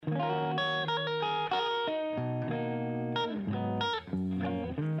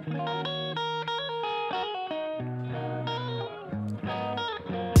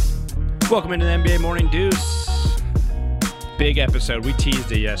Welcome into the NBA Morning Deuce. Big episode. We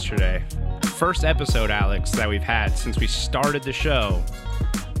teased it yesterday. First episode, Alex, that we've had since we started the show.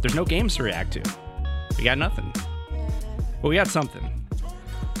 There's no games to react to. We got nothing. Well, we got something.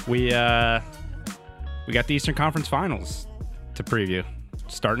 We got the Eastern Conference Finals to preview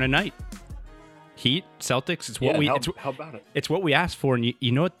starting tonight. Heat, Celtics. It's what how about it? It's what we asked for, and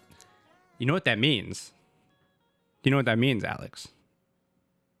you know what that means. You know what that means, Alex?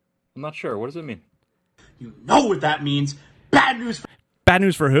 I'm not sure. What does it mean? You know what that means. Bad news. Bad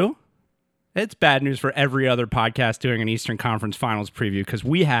news for who? It's bad news for every other podcast doing an Eastern Conference Finals preview because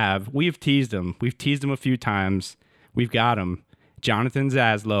we've teased him. We've teased him a few times. We've got him. Jonathan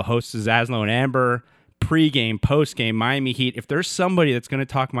Zaslow, host of Zaslow and Amber, pregame, postgame, Miami Heat. If there's somebody that's going to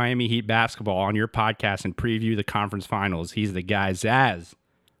talk Miami Heat basketball on your podcast and preview the conference finals, he's the guy. Zaz,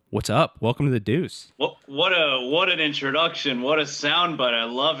 what's up? Welcome to the Deuce. What an introduction. What a soundbite. I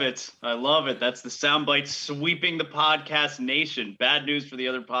love it. I love it. That's the soundbite sweeping the podcast nation. Bad news for the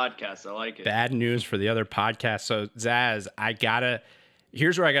other podcasts. I like it. Bad news for the other podcasts. So Zaz,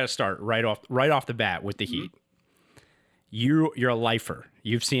 here's where I gotta start right off the bat with the Heat. You're a lifer.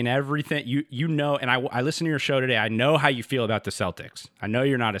 You've seen everything. You know, and I listened to your show today. I know how you feel about the Celtics. I know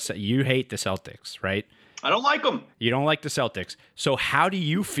you hate the Celtics, right? I don't like them. You don't like the Celtics. So how do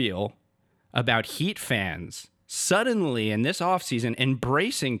you feel about Heat fans suddenly in this offseason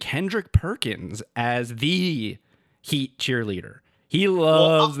embracing Kendrick Perkins as the Heat cheerleader? He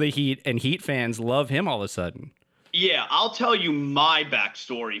loves the Heat, and Heat fans love him all of a sudden. Yeah, I'll tell you my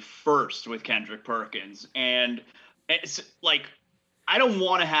backstory first with Kendrick Perkins. And it's like, I don't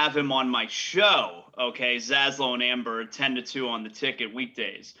want to have him on my show, okay? Zaslow and Amber, 10 to 2 on the ticket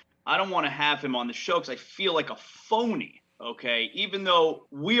weekdays. I don't want to have him on the show because I feel like a phony, okay? Even though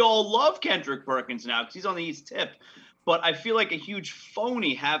we all love Kendrick Perkins now because he's on the East tip. But I feel like a huge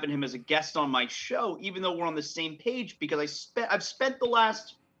phony having him as a guest on my show, even though we're on the same page, because I've spent the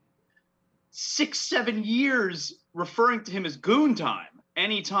last 6-7 years referring to him as Goon Time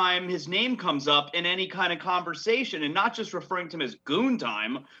anytime his name comes up in any kind of conversation, and not just referring to him as Goon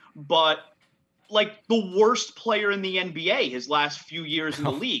Time, but like the worst player in the NBA his last few years in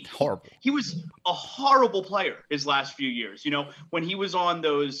the league. Horrible. He was a horrible player his last few years. You know, when he was on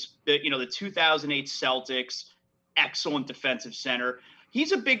the 2008 Celtics, excellent defensive center.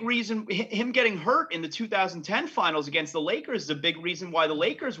 He's a big reason, him getting hurt in the 2010 finals against the Lakers is a big reason why the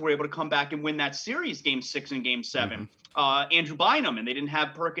Lakers were able to come back and win that series, Game 6 and Game 7. Andrew Bynum, and they didn't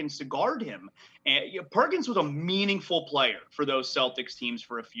have Perkins to guard him. And Perkins was a meaningful player for those Celtics teams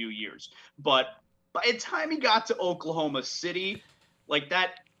for a few years. But by the time he got to Oklahoma City, like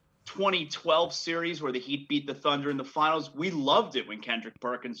that 2012 series where the Heat beat the Thunder in the finals, we loved it when Kendrick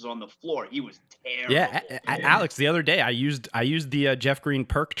Perkins was on the floor. He was terrible. Yeah, Alex, the other day I used the Jeff Green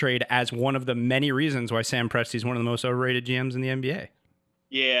Perk trade as one of the many reasons why Sam Presti's one of the most overrated GMs in the NBA.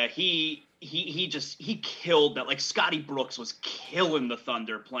 Yeah, he killed that. Like Scotty Brooks was killing the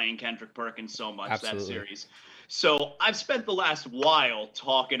Thunder playing Kendrick Perkins so much. Absolutely. That series. So I've spent the last while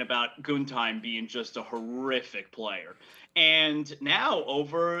talking about Guntime being just a horrific player. And now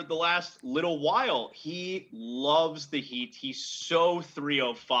over the last little while, he loves the Heat. He's so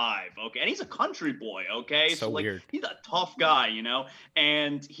 305, okay? And he's a country boy, okay? So like, weird. He's a tough guy, you know?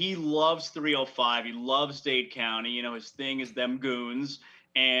 And he loves 305. He loves Dade County. You know, his thing is them goons.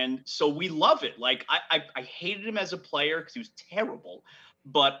 And so we love it. Like, I hated him as a player because he was terrible.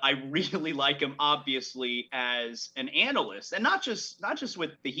 But I really like him, obviously, as an analyst. And not just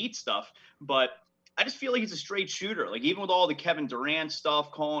with the Heat stuff, but I just feel like he's a straight shooter. Like, even with all the Kevin Durant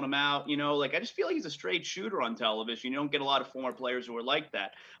stuff, calling him out, you know, like, I just feel like he's a straight shooter on television. You don't get a lot of former players who are like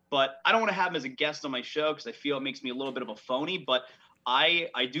that. But I don't want to have him as a guest on my show because I feel it makes me a little bit of a phony. But I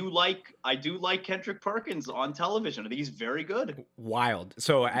do like Kendrick Perkins on television. I think he's very good. Wild.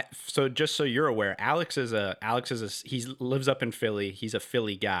 So just so you're aware, Alex he lives up in Philly. He's a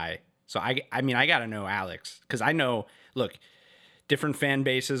Philly guy. So I mean I got to know Alex because I know, look, different fan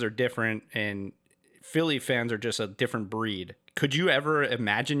bases are different and Philly fans are just a different breed. Could you ever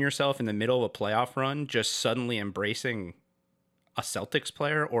imagine yourself in the middle of a playoff run just suddenly embracing a Celtics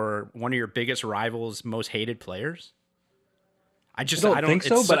player or one of your biggest rivals' most hated players? I don't think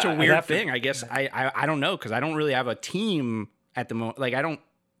so. It's such a weird thing. I guess I don't know because I don't really have a team at the moment. Like I don't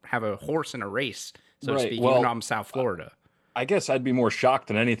have a horse in a race, so to speak. Even though I'm South Florida. I guess I'd be more shocked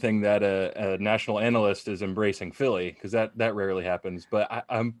than anything that a national analyst is embracing Philly because that rarely happens. But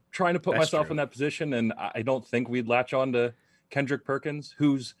I'm trying to put myself in that position, and I don't think we'd latch on to Kendrick Perkins,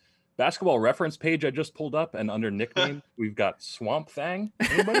 whose Basketball Reference page I just pulled up, and under nickname we've got Swamp Thang.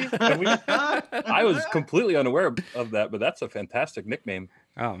 Anybody? I was completely unaware of that, but that's a fantastic nickname.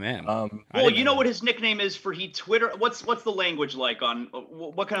 Oh man. Well, you know what his nickname is for Heat Twitter? What's the language like on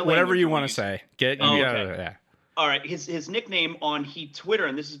what kind of whatever language you want to say? Okay. Yeah. All right, his nickname on Heat Twitter,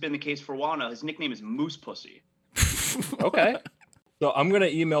 and this has been the case for a while now. His nickname is Moose Pussy. Okay. So I'm going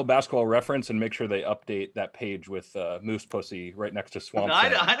to email Basketball Reference and make sure they update that page with Moose Pussy right next to Swamp. No,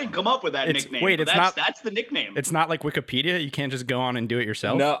 I didn't come up with that nickname. Wait, that's the nickname. It's not like Wikipedia. You can't just go on and do it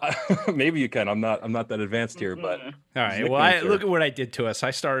yourself. No, maybe you can. I'm not that advanced here, but all right. Well, look at what I did to us.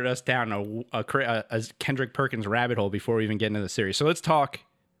 I started us down a Kendrick Perkins rabbit hole before we even get into the series. So let's talk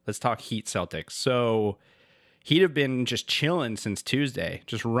Heat Celtics. So Heat have been just chilling since Tuesday,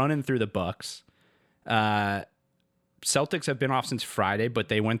 just running through the Bucks. Celtics have been off since Friday, but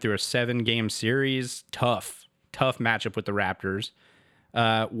they went through a 7-game series. Tough matchup with the Raptors.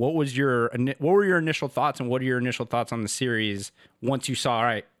 What were your initial thoughts, and what are your initial thoughts on the series once you saw, all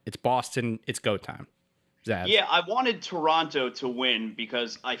right, it's Boston, it's go time? Zaz. Yeah, I wanted Toronto to win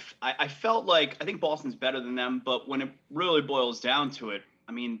because I felt like I think Boston's better than them, but when it really boils down to it,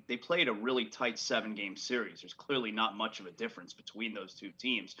 I mean, they played a really tight 7-game series. There's clearly not much of a difference between those two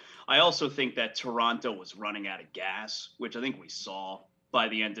teams. I also think that Toronto was running out of gas, which I think we saw by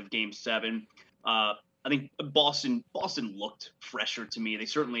the end of Game 7. I think Boston looked fresher to me. They're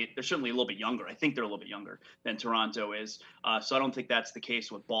certainly a little bit younger. I think they're a little bit younger than Toronto is. So I don't think that's the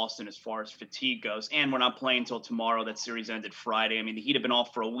case with Boston as far as fatigue goes. And we're not playing until tomorrow. That series ended Friday. I mean, the Heat have been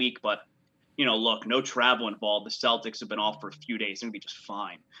off for a week, but look, no travel involved. The Celtics have been off for a few days. They're going to be just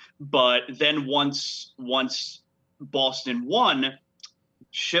fine. But then once Boston won,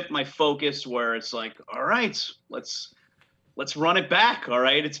 shift my focus where it's like, all right, let's run it back. All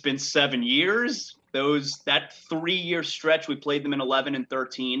right. It's been 7 years. That 3-year stretch, we played them in 11 and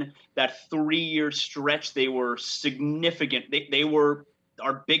 13. That 3-year stretch, they were significant. They were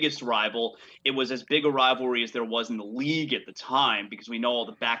our biggest rival. It was as big a rivalry as there was in the league at the time, because we know all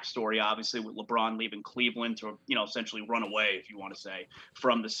the backstory, obviously, with LeBron leaving Cleveland to, essentially run away, if you want to say,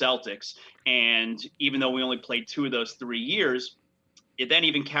 from the Celtics. And even though we only played 2 of those 3 years, it then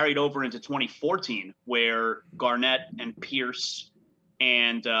even carried over into 2014, where Garnett and Pierce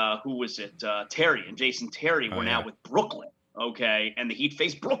and Terry and Jason Terry were now with Brooklyn. Okay. And the Heat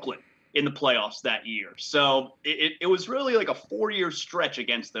faced Brooklyn in the playoffs that year. So it was really like a 4-year stretch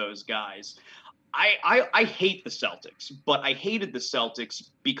against those guys. I hate the Celtics, but I hated the Celtics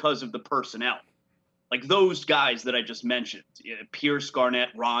because of the personnel. Like those guys that I just mentioned, Pierce, Garnett,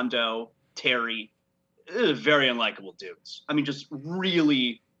 Rondo, Terry, very unlikable dudes. I mean, just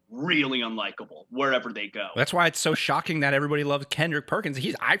really, really unlikable wherever they go. That's why it's so shocking that everybody loves Kendrick Perkins.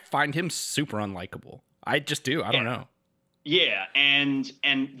 I find him super unlikable. I just do. I don't know. Yeah, and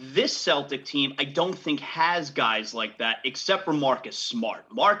this Celtic team, I don't think has guys like that except for Marcus Smart.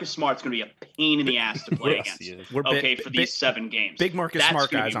 Marcus Smart's going to be a pain in the ass to play against. For these 7 games. Big Marcus Smart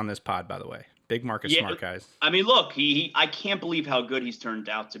guys on this pod, by the way. Big Marcus Smart guys. I mean, look, I can't believe how good he's turned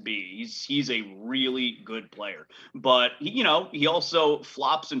out to be. He's a really good player, but he also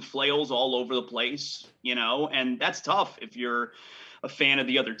flops and flails all over the place, and that's tough if you're a fan of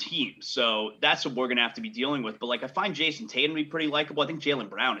the other team. So that's what we're going to have to be dealing with. But I find Jason Tatum to be pretty likable. I think Jaylen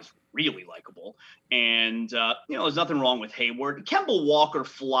Brown is really likable. And, there's nothing wrong with Hayward. Kemba Walker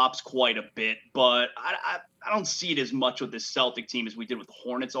flops quite a bit, but I don't see it as much with this Celtic team as we did with the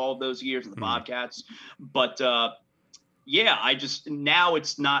Hornets all of those years and the Bobcats. But, now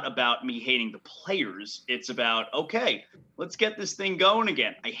it's not about me hating the players. It's about, okay, let's get this thing going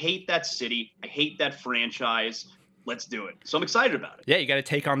again. I hate that city. I hate that franchise. Let's do it. So I'm excited about it. Yeah, you got to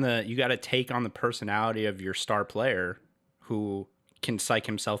take on the personality of your star player who can psych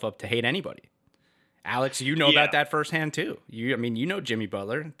himself up to hate anybody. Alex, about that firsthand too. You know Jimmy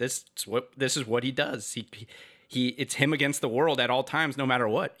Butler. This is what he does. It's him against the world at all times, no matter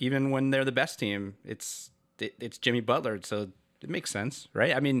what. Even when they're the best team, it's Jimmy Butler. So it makes sense,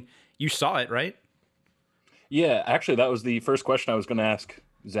 right? I mean, you saw it, right? Yeah, actually, that was the first question I was going to ask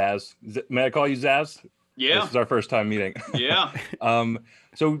Zaz. May I call you Zaz? Yeah. This is our first time meeting. Yeah.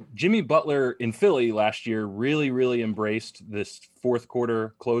 So Jimmy Butler in Philly last year really, really embraced this fourth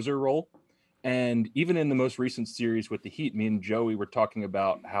quarter closer role. And even in the most recent series with the Heat, me and Joey were talking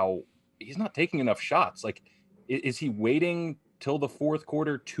about how he's not taking enough shots. Like, is he waiting till the fourth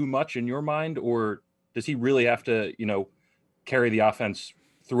quarter too much in your mind? Or does he really have to, carry the offense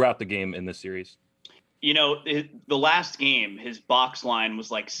throughout the game in this series? The last game, his box line was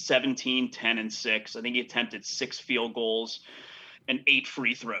like 17, 10, and 6. I think he attempted 6 field goals and 8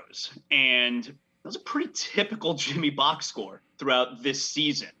 free throws. And that was a pretty typical Jimmy box score throughout this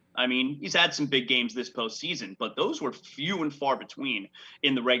season. I mean, he's had some big games this postseason, but those were few and far between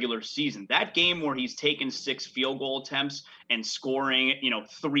in the regular season. That game where he's taken 6 field goal attempts and scoring,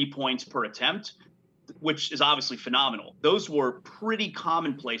 3 points per attempt, which is obviously phenomenal. Those were pretty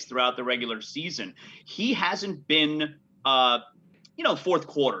commonplace throughout the regular season. He hasn't been, fourth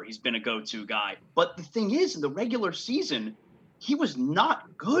quarter, he's been a go-to guy. But the thing is, in the regular season, he was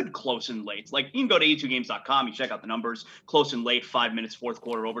not good close and late. Like, you can go to 82games.com, you check out the numbers, close and late, 5 minutes, fourth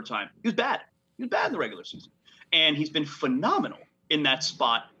quarter, overtime. He was bad. He was bad in the regular season. And he's been phenomenal in that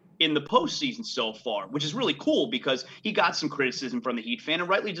spot in the postseason so far, which is really cool because he got some criticism from the Heat fan and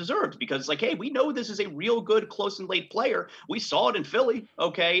rightly deserved, because it's like, hey, we know this is a real good close and late player. We saw it in Philly,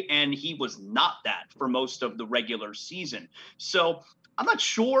 okay? And he was not that for most of the regular season. So I'm not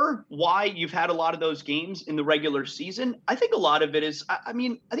sure why you've had a lot of those games in the regular season. I think a lot of it is, I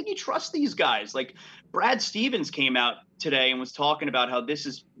think you trust these guys. Like Brad Stevens came out today and was talking about how this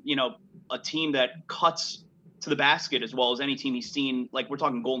is, a team that cuts to the basket as well as any team he's seen. Like, we're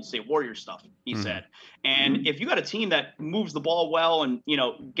talking Golden State Warriors stuff, he said. And if you got a team that moves the ball well and,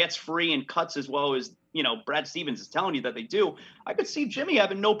 gets free and cuts as well as, Brad Stevens is telling you that they do, I could see Jimmy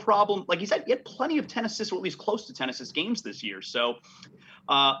having no problem. Like he said, he had plenty of 10 assists, or at least close to 10 assist games this year. So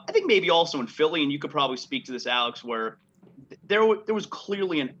I think maybe also in Philly, and you could probably speak to this, Alex, where there was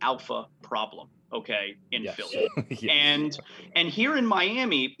clearly an alpha problem, okay, in Philly. Yes. And here in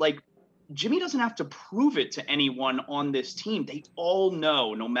Miami, like, Jimmy doesn't have to prove it to anyone on this team. They all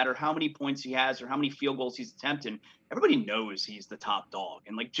know, no matter how many points he has or how many field goals he's attempting, everybody knows he's the top dog.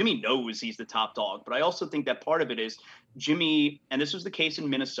 And like Jimmy knows he's the top dog. But I also think that part of it is Jimmy, and this was the case in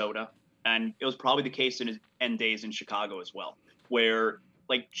Minnesota, and it was probably the case in his end days in Chicago as well, where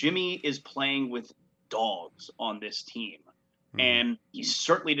like Jimmy is playing with dogs on this team. And he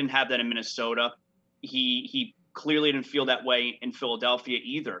certainly didn't have that in Minnesota. He clearly didn't feel that way in Philadelphia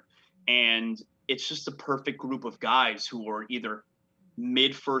either. And it's just a perfect group of guys who are either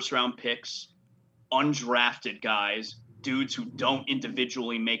mid-first round picks, undrafted guys, dudes who don't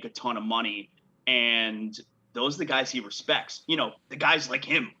individually make a ton of money. And those are the guys he respects. The guys like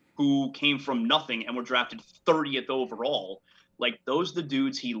him who came from nothing and were drafted 30th overall. Like, those are the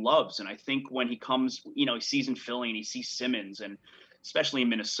dudes he loves. And I think when he comes, he sees in Philly and he sees Simmons, and especially in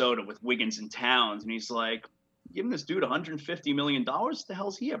Minnesota with Wiggins and Towns, and he's like, giving this dude $150 million, what the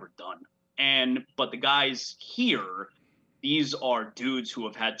hell's he ever done? But the guys here, these are dudes who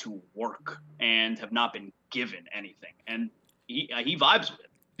have had to work and have not been given anything. And he vibes with it.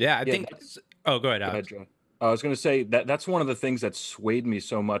 Yeah, I think. Go ahead, Alex. Go ahead, Joe. I was going to say that's one of the things that swayed me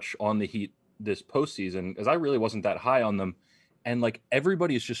so much on the Heat this postseason, because I really wasn't that high on them. And like,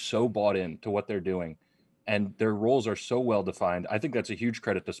 everybody is just so bought in to what they're doing, and their roles are so well defined. I think that's a huge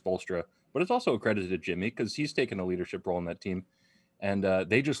credit to Spoelstra, but it's also a credit to Jimmy, because he's taken a leadership role in that team. And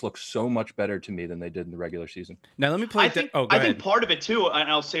they just look so much better to me than they did in the regular season. Now let me play. I think part of it too, and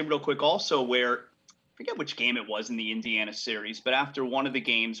I'll say real quick also, where I forget which game it was in the Indiana series, but after one of the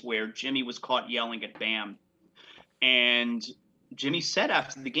games where Jimmy was caught yelling at Bam, and Jimmy said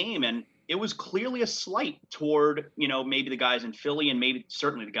after the game, and it was clearly a slight toward, maybe the guys in Philly and maybe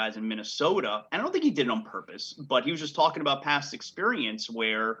certainly the guys in Minnesota. And I don't think he did it on purpose, but he was just talking about past experience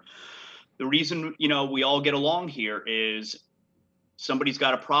where the reason, we all get along here is somebody's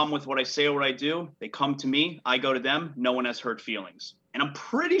got a problem with what I say or what I do. They come to me, I go to them. No one has hurt feelings. And I'm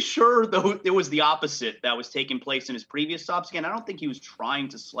pretty sure, though, it was the opposite that was taking place in his previous stops. Again, I don't think he was trying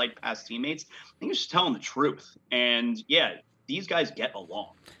to slight past teammates. I think he was just telling the truth. And yeah, these guys get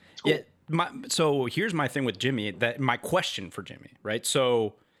along. It's cool. Yeah. So here's my thing with Jimmy, my question for Jimmy, right?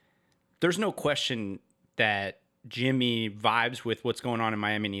 So there's no question that Jimmy vibes with what's going on in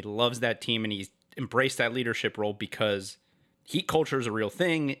Miami, and he loves that team, and he's embraced that leadership role because Heat culture is a real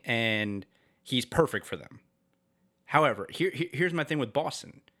thing, and he's perfect for them. However, here's my thing with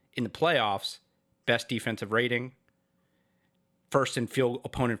Boston. In the playoffs, best defensive rating, first in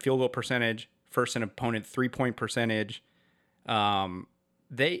opponent field goal percentage, first in opponent three-point percentage.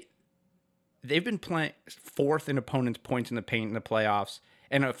 They've been playing fourth in opponents' points in the paint in the playoffs,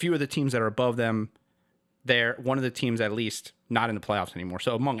 and a few of the teams that are above them, they're one of the teams at least not in the playoffs anymore.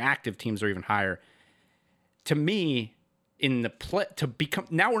 So among active teams, they're even higher. To me, in the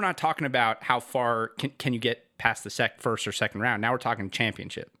now we're not talking about how far can you get past the first or second round. Now we're talking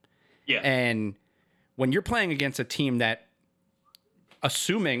championship. Yeah. And when you're playing against a team that,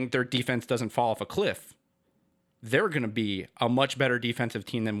 assuming their defense doesn't fall off a cliff, they're going to be a much better defensive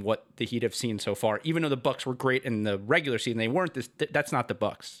team than what the Heat have seen so far. Even though the Bucks were great in the regular season, they weren't this. That's not the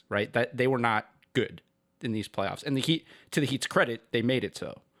Bucks, right? That they were not good in these playoffs. And the Heat, to the Heat's credit, they made it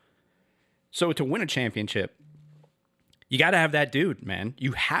so. So to win a championship, You got to have that dude, man.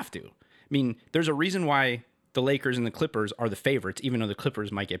 You have to. I mean, there's a reason why the Lakers and the Clippers are the favorites, even though the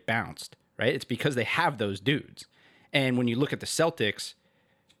Clippers might get bounced, right? It's because they have those dudes. And when you look at the Celtics,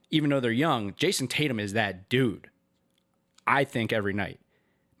 even though they're young, Jason Tatum is that dude, I think, every night.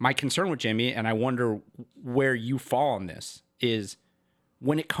 My concern with Jimmy, and I wonder where you fall on this, is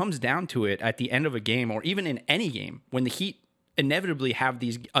when it comes down to it at the end of a game, or even in any game, when the Heat inevitably have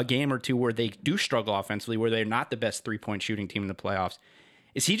a game or two where they do struggle offensively, where they're not the best three-point shooting team in the playoffs,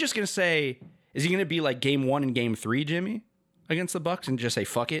 is he just going to say, is he going to be like game 1 and game 3, Jimmy, against the Bucks, and just say,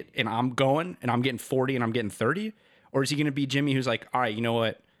 fuck it, and I'm going, and I'm getting 40, and I'm getting 30? Or is he going to be Jimmy who's like, all right, you know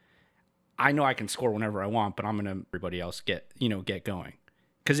what? I know I can score whenever I want, but I'm going to everybody else get going.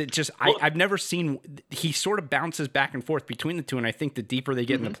 Because it just, I've never seen, he sort of bounces back and forth between the two, and I think the deeper they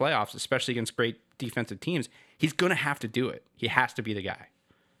get in the playoffs, especially against great defensive teams, he's going to have to do it. He has to be the guy.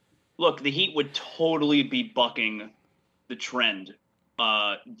 Look, the Heat would totally be bucking the trend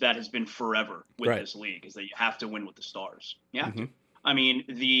that has been forever with this league, is that you have to win with the stars. Yeah. I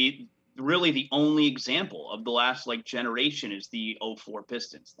mean, really the only example of the last generation is the 04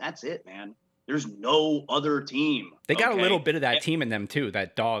 Pistons. That's it, man. There's no other team. They got a little bit of that team in them too,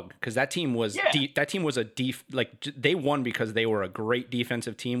 that dog, because that team was they won because they were a great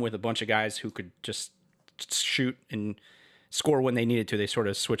defensive team with a bunch of guys who could just shoot and score when they needed to. They sort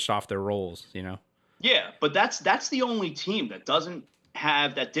of switched off their roles, Yeah, but that's the only team that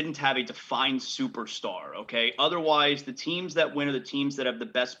didn't have a defined superstar, okay? Otherwise, the teams that win are the teams that have the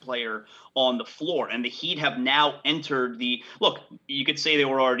best player on the floor. And the Heat have now entered look, you could say they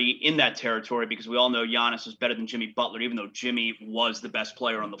were already in that territory because we all know Giannis is better than Jimmy Butler, even though Jimmy was the best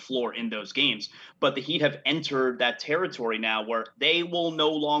player on the floor in those games. But the Heat have entered that territory now where they will no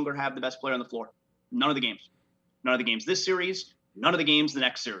longer have the best player on the floor. None of the games. None of the games this series. None of the games the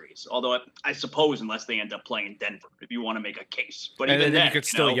next series, although I suppose unless they end up playing in Denver, if you want to make a case. But even then, you could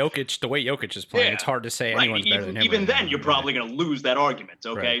still Jokic, the way Jokic is playing, it's hard to say anyone's better than him. Even then, you're probably going to lose that argument,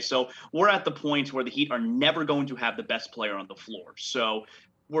 okay? Right. So we're at the point where the Heat are never going to have the best player on the floor. So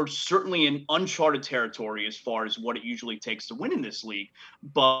we're certainly in uncharted territory as far as what it usually takes to win in this league.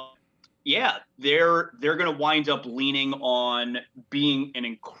 But yeah, they're going to wind up leaning on being an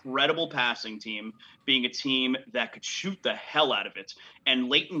incredible passing team, being a team that could shoot the hell out of it. And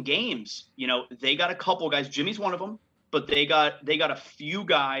late in games, they got a couple guys. Jimmy's one of them, but they got a few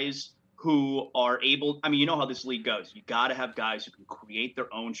guys who are able. I mean, you know how this league goes. You got to have guys who can create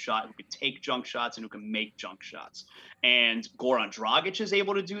their own shot, who can take junk shots, and who can make junk shots. And Goran Dragic is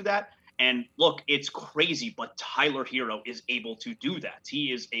able to do that. And look, it's crazy, but Tyler Hero is able to do that.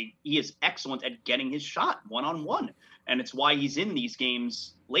 He is excellent at getting his shot one-on-one. And it's why he's in these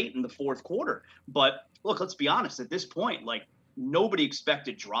games late in the fourth quarter. But look, let's be honest, at this point, nobody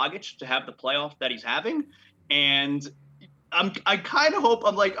expected Dragic to have the playoff that he's having. And I kind of hope,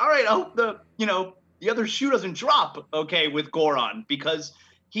 all right, I hope the other shoe doesn't drop, okay, with Goran, because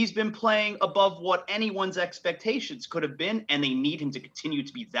he's been playing above what anyone's expectations could have been, and they need him to continue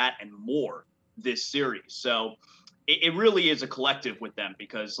to be that and more this series. So it really is a collective with them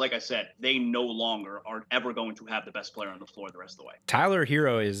because, like I said, they no longer are ever going to have the best player on the floor the rest of the way. Tyler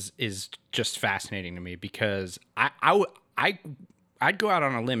Hero is just fascinating to me because I'd go out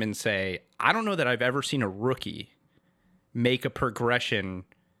on a limb and say I don't know that I've ever seen a rookie make a progression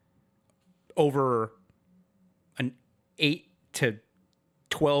over an 8 to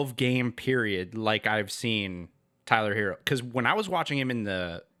 12 game period like I've seen Tyler Hero. Because when I was watching him in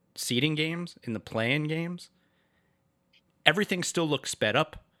the seeding games, in the play-in games, everything still looked sped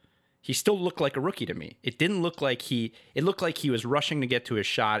up. He still looked like a rookie to me. It didn't look like it looked like he was rushing to get to his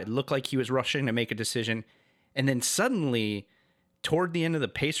shot. It looked like he was rushing to make a decision. And then suddenly, toward the end of the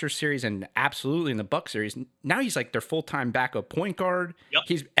Pacers series and absolutely in the Bucks series, now he's like their full-time backup point guard.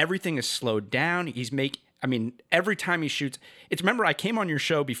 Yep. Everything is slowed down. Every time he shoots, remember I came on your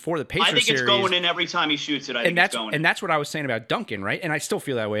show before the Pacers series. I think it's going in every time he shoots it. And that's what I was saying about Duncan, right? And I still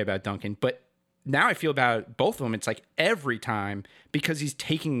feel that way about Duncan, but now I feel about both of them. It's like every time because he's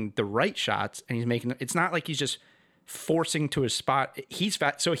taking the right shots and it's not like he's just forcing to his spot. He's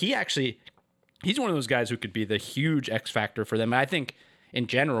fat. So he's one of those guys who could be the huge X factor for them. And I think in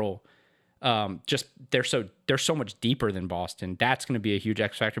general, they're so much deeper than Boston. That's going to be a huge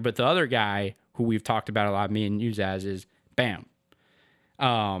X factor. But the other guy who we've talked about a lot, me and you, Zaz, is Bam.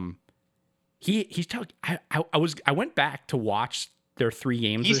 He's talking. I went back to watch their 3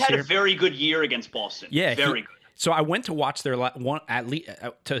 games. He's had a very good year against Boston. Yeah, very good. So I went to watch their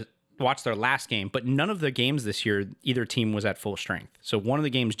watch their last game, but none of the games this year either team was at full strength. So one of the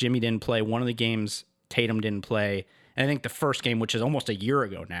games Jimmy didn't play, one of the games Tatum didn't play, and I think the first game, which is almost a year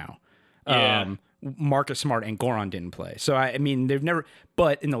ago now, Marcus Smart and Goran didn't play. So I mean, they've never.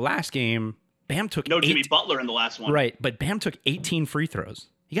 But in the last game, Bam took Jimmy Butler in the last one. Right, but Bam took 18 free throws.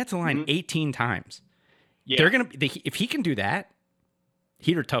 He got to the line 18 times. Yeah. They're gonna if he can do that,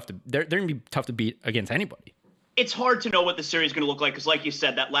 Heat are tough to. They're gonna be tough to beat against anybody. It's hard to know what the series is going to look like because, like you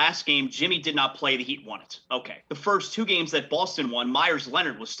said, that last game, Jimmy did not play. The Heat won it. Okay. The first 2 games that Boston won, Myers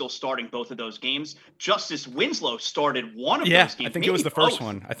Leonard was still starting both of those games. Justice Winslow started one of those games. I think it was the first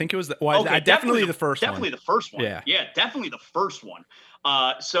one. I think it was definitely the first one. Definitely the first one. Yeah, definitely the first one.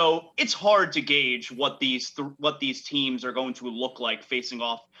 So it's hard to gauge what these teams are going to look like facing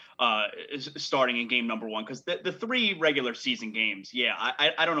off starting in game number 1 because the 3 regular season games. Yeah,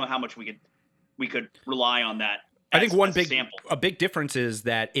 I don't know how much we could rely on that. I think a big difference is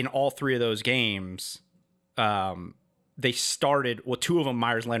that in all 3 of those games, they started. Well, 2 of them,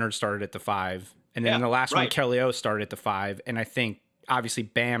 Myers Leonard started at the 5, and then in the last one, Kelly O started at the 5, and I think obviously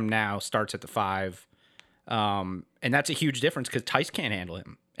Bam now starts at the 5, and that's a huge difference because Tice can't handle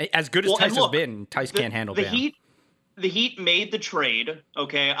him. As good as Tice has been, Tice can't handle Bam. The Heat made the trade.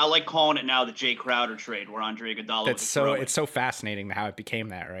 Okay, I like calling it now the Jae Crowder trade, where Andre Iguodala. It's so fascinating how it became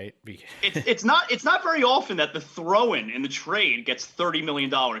that, right? It's not very often that the throw-in in the trade gets $30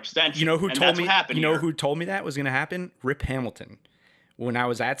 million extension. You know who told me? Who told me that was going to happen? Rip Hamilton. When I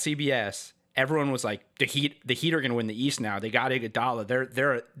was at CBS, everyone was like, the Heat are going to win the East now. They got Iguodala.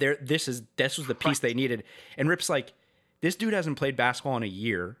 This was the piece they needed. And Rip's like, this dude hasn't played basketball in a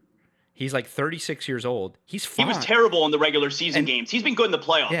year. He's like 36 years old. He's fine. He was terrible in the regular season games. He's been good in the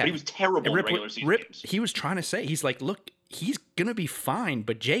playoffs, but he was terrible in the regular season games. He was trying to say, he's like, look, he's going to be fine,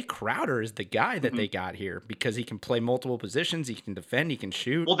 but Jae Crowder is the guy that they got here because he can play multiple positions, he can defend, he can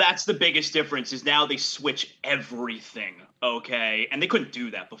shoot. Well, that's the biggest difference is now they switch everything, okay? And they couldn't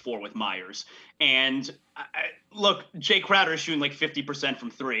do that before with Myers. And look, Jae Crowder is shooting like 50% from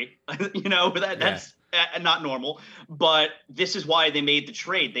 3. That's not normal, but this is why they made the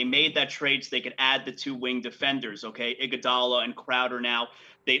trade. They made that trade so they could add the 2 wing defenders, okay? Iguodala and Crowder now.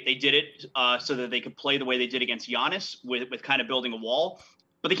 They did it so that they could play the way they did against Giannis with kind of building a wall.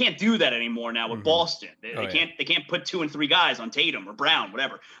 But they can't do that anymore now with Boston. They can't put 2 and 3 guys on Tatum or Brown,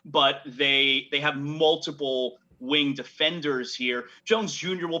 whatever. But they have multiple wing defenders here. Jones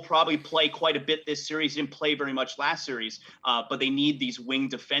Jr. will probably play quite a bit this series. He didn't play very much last series, but they need these wing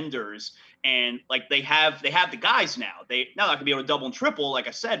defenders. And like they have the guys now. They're not going to be able to double and triple, like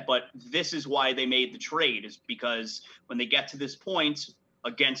I said, but this is why they made the trade, is because when they get to this point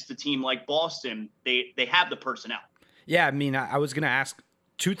against a team like Boston, they have the personnel. Yeah, I mean, I was going to ask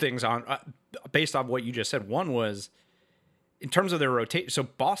 2 things on based on what you just said. One was in terms of their rotation. So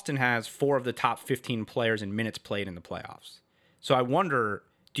Boston has 4 of the top 15 players in minutes played in the playoffs. So I wonder,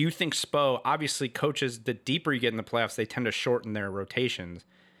 do you think Spo, obviously coaches, the deeper you get in the playoffs, they tend to shorten their rotations.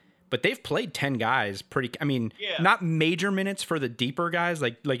 But they've played 10 guys not major minutes for the deeper guys.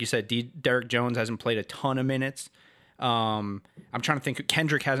 Like you said, Derek Jones hasn't played a ton of minutes. I'm trying to think.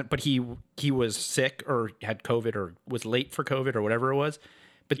 Kendrick hasn't, but he was sick or had COVID or was late for COVID or whatever it was.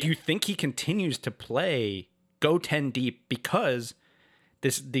 But do you think he continues to go 10 deep because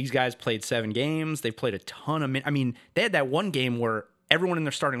these guys played 7 games? They've played a ton of minutes. I mean, they had that one game where everyone in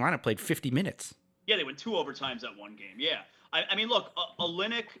their starting lineup played 50 minutes. Yeah, they went 2 overtimes that one game. Yeah. I mean, look,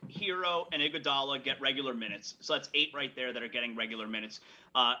 Olynyk, Hero, and Iguodala get regular minutes. So that's 8 right there that are getting regular minutes.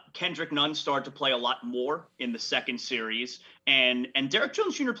 Kendrick Nunn started to play a lot more in the second series. And Derek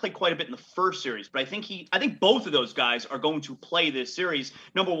Jones Jr. played quite a bit in the first series. But I think both of those guys are going to play this series.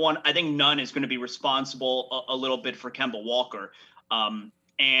 Number one, I think Nunn is going to be responsible a little bit for Kemba Walker.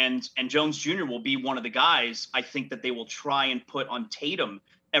 And Jones Jr. will be one of the guys I think that they will try and put on Tatum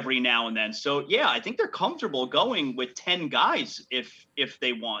every now and then. So yeah, I think they're comfortable going with 10 guys if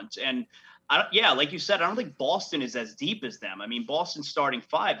they want. And like you said, I don't think Boston is as deep as them. I mean, Boston's starting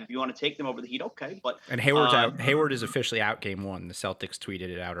 5. If you want to take them over the Heat, okay. But Hayward's out. Hayward is officially out game 1. The Celtics tweeted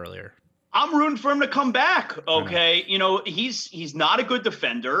it out earlier. I'm rooting for him to come back. Okay. He's not a good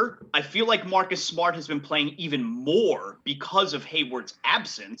defender. I feel like Marcus Smart has been playing even more because of Hayward's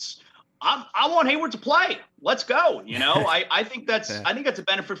absence. I want Hayward to play. Let's go. I think that's a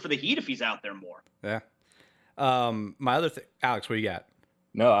benefit for the Heat if he's out there more. Yeah. My other thing, Alex, what do you got?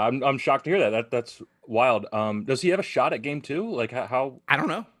 No, I'm shocked to hear that. That's wild. Does he have a shot at game 2? Like how? I don't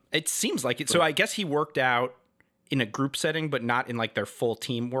know. It seems like it. So I guess he worked out in a group setting, but not in like their full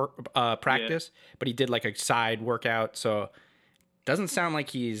team work practice. Yeah. But he did like a side workout. So doesn't sound like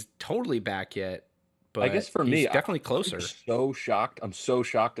he's totally back yet. But I guess for me, definitely closer. I'm so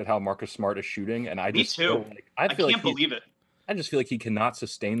shocked at how Marcus Smart is shooting, and I just feel like I can't believe it. I just feel like he cannot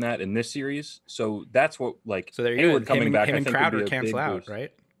sustain that in this series. So that's what So there you go. Him and Crowder cancel out,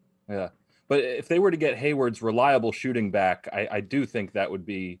 right? Yeah, But if they were to get Hayward's reliable shooting back, I do think that would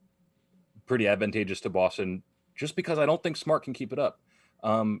be pretty advantageous to Boston, just because I don't think Smart can keep it up.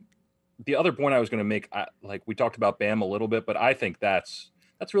 The other point I was going to make, like we talked about Bam a little bit, but I think that's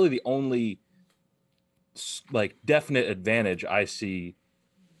really the only like definite advantage I see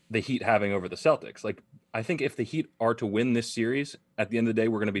the Heat having over the Celtics. Like, I think if the Heat are to win this series, at the end of the day,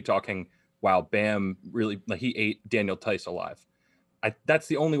 we're going to be talking, wow, Bam really, like, he ate Daniel Tice alive. That's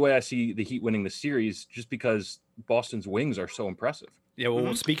the only way I see the Heat winning the series, just because Boston's wings are so impressive. Yeah,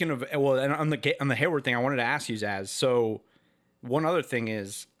 well, speaking of, and on the Hayward thing, I wanted to ask you, Zaz. So one other thing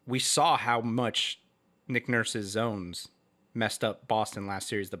is, we saw how much Nick Nurse's zones messed up Boston last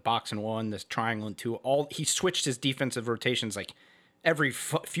series. The box and one, this triangle and two, he switched his defensive rotations like every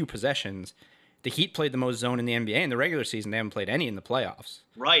few possessions. The Heat played the most zone in the NBA in the regular season. They haven't played any in the playoffs.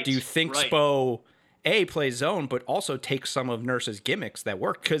 Right. Do you think Spo plays zone, but also takes some of Nurse's gimmicks that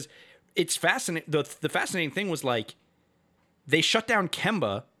work? Because it's fascinating. The fascinating thing was, like, they shut down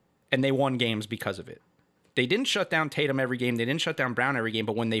Kemba and they won games because of it. They didn't shut down Tatum every game. They didn't shut down Brown every game.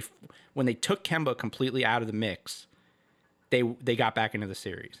 But when they took Kemba completely out of the mix, they got back into the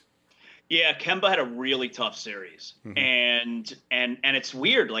series. Yeah, Kemba had a really tough series. And it's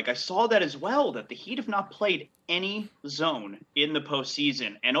weird. Like, I saw that as well, that the Heat have not played any zone in the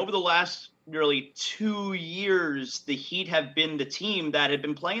postseason. And over the last nearly 2 years, the Heat have been the team that had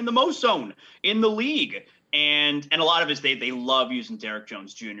been playing the most zone in the league. And a lot of it is they love using Derrick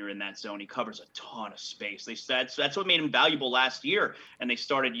Jones Jr. in that zone. He covers a ton of space. That's what made him valuable last year, and they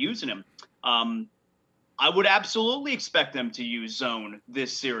started using him. I would absolutely expect them to use zone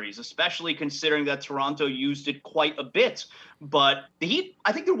this series, especially considering that Toronto used it quite a bit. But the Heat,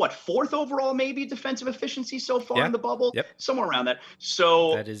 I think they're fourth overall, maybe defensive efficiency so far in the bubble, somewhere around that.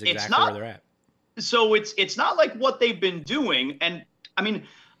 So that is exactly where they're at. So it's not like what they've been doing. And I mean,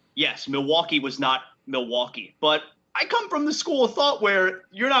 yes, Milwaukee was not Milwaukee, but I come from the school of thought where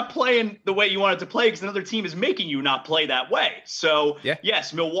you're not playing the way you wanted to play because another team is making you not play that way. So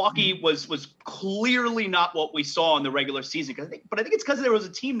yes, Milwaukee was clearly not what we saw in the regular season. But I think it's because there was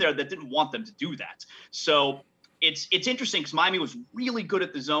a team there that didn't want them to do that. So it's interesting because Miami was really good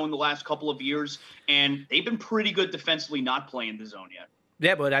at the zone the last couple of years, and they've been pretty good defensively not playing the zone yet.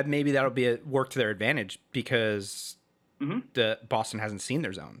 Yeah, but maybe that'll be a work to their advantage because the Boston hasn't seen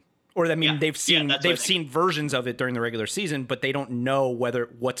their zone. Or they've seen versions of it during the regular season, but they don't know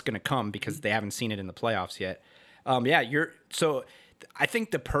what's going to come because they haven't seen it in the playoffs yet. So I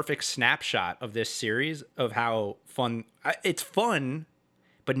think the perfect snapshot of this series of how fun it's fun,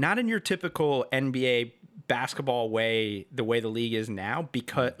 but not in your typical NBA basketball way, the way the league is now,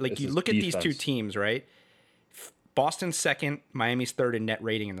 because you look at these two teams, right? Boston's second, Miami's third in net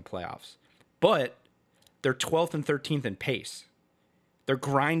rating in the playoffs, but they're 12th and 13th in pace. They're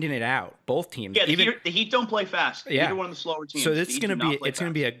grinding it out, both teams. Yeah, the Heat don't play fast. Yeah. Either one of the slower teams. So it's going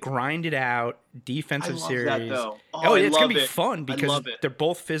to be a grinded out defensive series. That, though. It's going to be fun because they're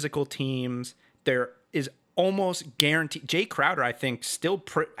both physical teams. There is almost guaranteed. Jae Crowder, I think, still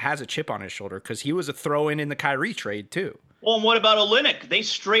has a chip on his shoulder because he was a throw-in in the Kyrie trade too. Well, and what about Olynyk? They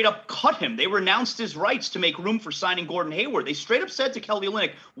straight up cut him. They renounced his rights to make room for signing Gordon Hayward. They straight up said to Kelly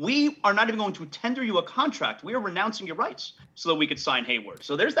Olynyk, we are not even going to tender you a contract. We are renouncing your rights so that we could sign Hayward.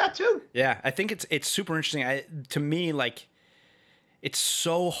 So there's that too. Yeah, I think it's super interesting. To me, like, it's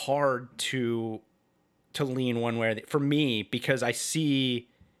so hard to lean one way for me because I see,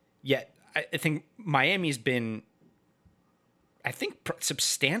 I think Miami's been, I think,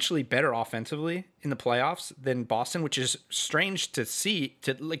 substantially better offensively in the playoffs than Boston, which is strange to see,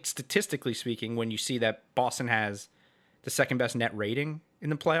 statistically speaking, when you see that Boston has the second best net rating in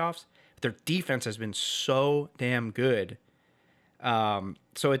the playoffs. Their defense has been so damn good.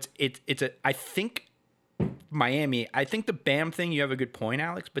 So I think Miami, I think the Bam thing, you have a good point,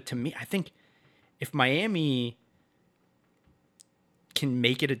 Alex, but to me, I think if Miami can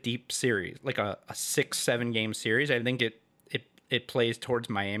make it a deep series, like a 6-7 game series, I think it plays towards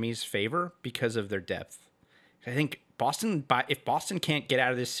Miami's favor because of their depth. I think if Boston can't get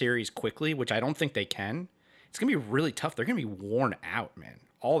out of this series quickly, which I don't think they can, it's going to be really tough. They're going to be worn out, man.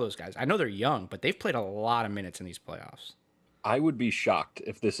 All those guys. I know they're young, but they've played a lot of minutes in these playoffs. I would be shocked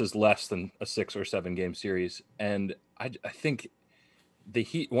if this is less than a 6 or 7 game series. And I think the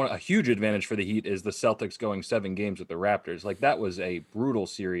Heat, a huge advantage for the Heat is the Celtics going 7 games with the Raptors. Like, that was a brutal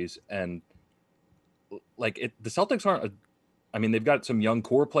series. And the Celtics aren't they've got some young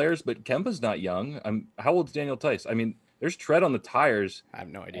core players, but Kemba's not young. How old's Daniel Tice? I mean, there's tread on the tires. I have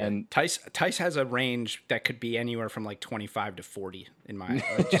no idea. And Tice has a range that could be anywhere from like 25 to 40 in my.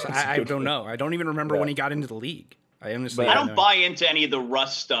 I don't know. I don't even remember when he got into the league. I don't buy into any of the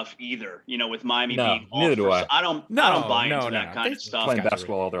Russ stuff either. With Miami being neither do I. I don't buy into that kind of stuff. Playing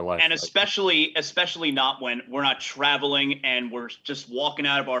basketball all their life, and especially not when we're not traveling and we're just walking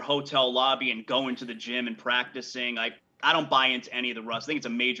out of our hotel lobby and going to the gym and practicing. I don't buy into any of the Russ. I think it's a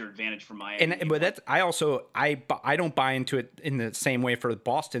major advantage for Miami. But that's I don't buy into it in the same way for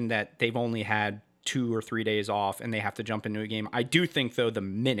Boston that they've only had 2 or 3 days off and they have to jump into a game. I do think though the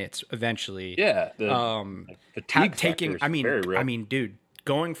minutes eventually. Yeah. Fatigue taking. I mean, dude,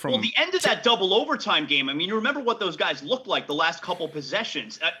 going from the end of that double overtime game. I mean, you remember what those guys looked like the last couple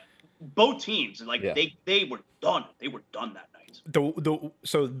possessions. Both teams, they were done. They were done that night.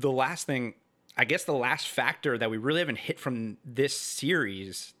 So the last thing, I guess, the last factor that we really haven't hit from this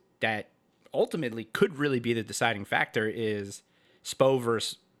series that ultimately could really be the deciding factor is Spo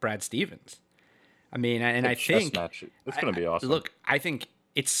versus Brad Stevens. I mean, and I think it's going to be awesome. Look, I think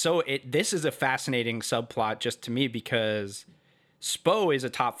this is a fascinating subplot just to me because Spo is a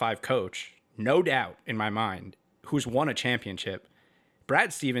top 5 coach, no doubt in my mind, who's won a championship.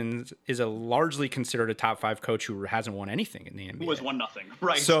 Brad Stevens is a largely considered a top 5 coach who hasn't won anything in the NBA. Who has won nothing,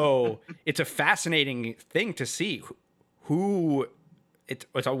 right? So it's a fascinating thing to see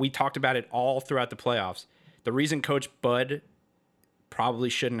we talked about it all throughout the playoffs. The reason Coach Bud probably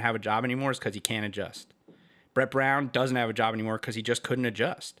shouldn't have a job anymore is because he can't adjust. Brett Brown doesn't have a job anymore because he just couldn't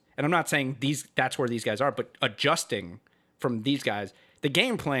adjust. And I'm not saying that's where these guys are, but adjusting from these guys, the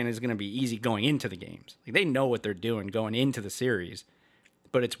game plan is going to be easy going into the games. Like, they know what they're doing going into the series.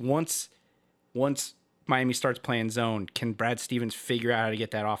 But it's once Miami starts playing zone, can Brad Stevens figure out how to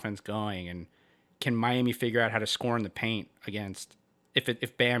get that offense going? And can Miami figure out how to score in the paint against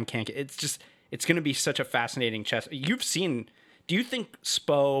if Bam can't get it's going to be such a fascinating chess. Do you think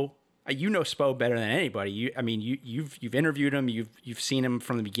Spo, Spo better than anybody. You've interviewed him, you've seen him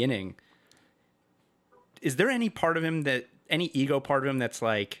from the beginning. Is there any ego part of him that's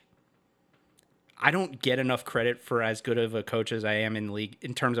like, I don't get enough credit for as good of a coach as I am in the league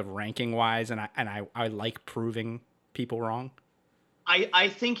in terms of ranking wise, and I like proving people wrong? I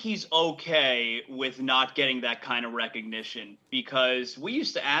think he's okay with not getting that kind of recognition because we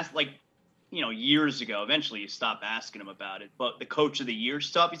used to ask, years ago, eventually you stop asking him about it, but the coach of the year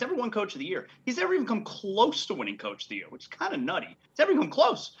stuff, he's never won coach of the year. He's never even come close to winning coach of the year, which is kind of nutty. He's never come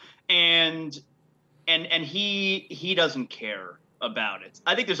close. And he doesn't care about it.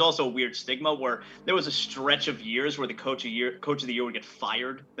 I think there's also a weird stigma where there was a stretch of years where the coach of the year would get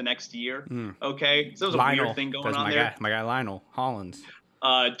fired the next year. Okay. So there was a weird thing going on there. My guy Lionel Hollins.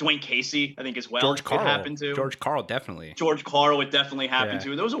 Dwayne Casey, I think, as well. George Karl. Happened to. George Karl, definitely. George Karl would definitely happen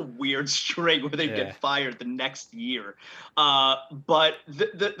to. There was a weird string where they'd get fired the next year. But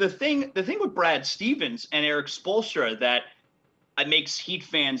the thing with Brad Stevens and Erik Spoelstra that makes Heat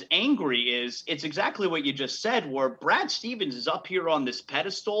fans angry is it's exactly what you just said, where Brad Stevens is up here on this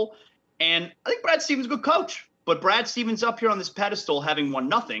pedestal, and I think Brad Stevens is a good coach, but Brad Stevens up here on this pedestal having won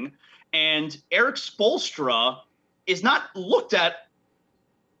nothing, and Erik Spoelstra is not looked at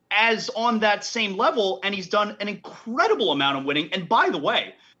as on that same level, and he's done an incredible amount of winning. And by the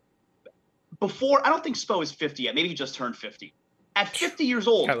way, I don't think Spo is 50 yet. Maybe he just turned 50. At 50 years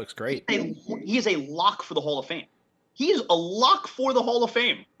old, that looks great. He is a lock for the Hall of Fame. He is a lock for the Hall of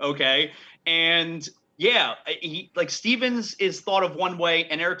Fame. Okay. And yeah, Stevens is thought of one way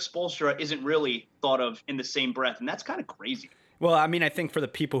and Erik Spoelstra isn't really thought of in the same breath. And that's kind of crazy. Well, I mean, I think for the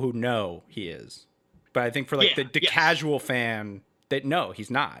people who know he is, but I think for the casual fan that no,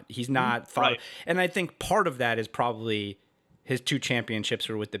 he's not thought right. of. And I think part of that is probably his 2 championships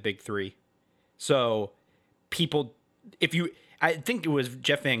were with the big 3. So I think it was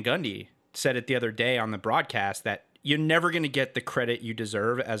Jeff Van Gundy said it the other day on the broadcast that you're never going to get the credit you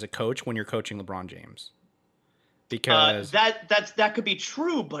deserve as a coach when you're coaching LeBron James. Because that could be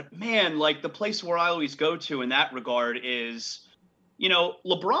true, but man, the place where I always go to in that regard is,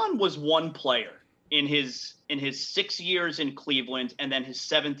 LeBron was one player in his 6 years in Cleveland and then his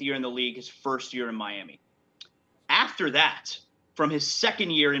 7th year in the league, his first year in Miami. After that, from his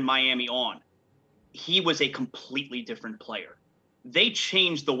 2nd year in Miami on, he was a completely different player. They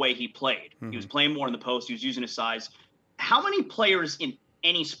changed the way he played. Mm-hmm. He was playing more in the post. He was using his size. How many players in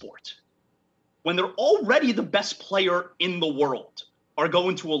any sport, when they're already the best player in the world, are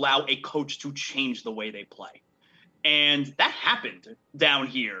going to allow a coach to change the way they play? And that happened down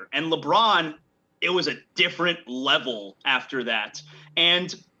here. And LeBron, it was a different level after that.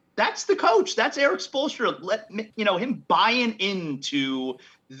 And that's the coach. That's Erik Spoelstra. Him buying into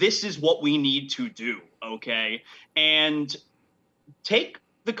this is what we need to do. Okay. And take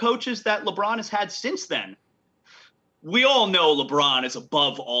the coaches that LeBron has had since then. we all know LeBron is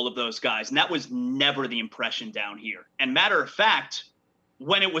above all of those guys, and that was never the impression down here. And matter of fact,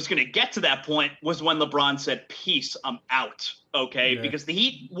 when it was going to get to that point was when LeBron said, peace, I'm out, okay? Yeah. Because the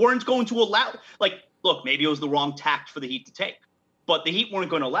Heat weren't going to allow, like, look, maybe it was the wrong tact for the Heat to take, but the Heat weren't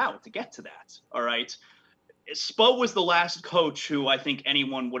going to allow it to get to that, all right? Spo was the last coach who I think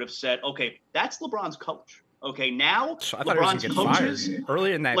anyone would have said, okay, that's LeBron's coach. Okay, now so I thought LeBron's coaches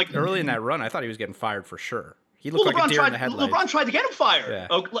early in that run, I thought he was getting fired for sure. He looked like a deer in the headlights. LeBron tried to get him fired. Yeah.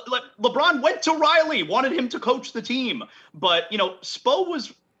 LeBron went to Riley, wanted him to coach the team. But, Spo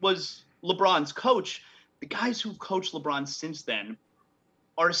was LeBron's coach. The guys who've coached LeBron since then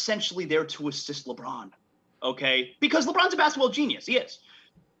are essentially there to assist LeBron, okay? Because LeBron's a basketball genius. He is.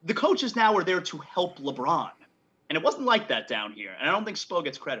 The coaches now are there to help LeBron. And it wasn't like that down here. And I don't think Spo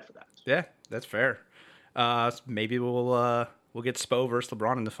gets credit for that. Yeah, that's fair. Maybe we'll get Spo versus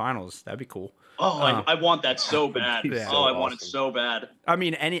LeBron in the finals. That'd be cool. Oh, I want that so bad. Yeah. So I want it so bad.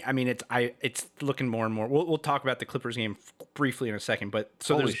 It's looking more and more. We'll talk about the Clippers game briefly in a second. But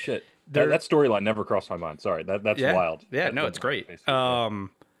so holy shit, that storyline never crossed my mind. Sorry, that's wild. Yeah, it's great. The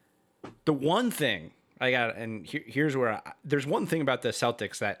one thing I got, and here's where there's one thing about the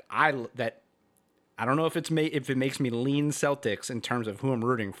Celtics that I don't know if it makes me lean Celtics in terms of who I'm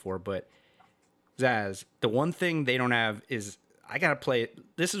rooting for, but Zaz, the one thing they don't have is I gotta play.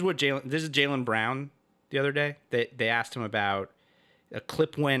 This is Jaylen Brown. The other day, they asked him about a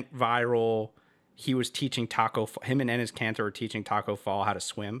clip went viral. He was teaching him and Enes Kanter were teaching Taco Fall how to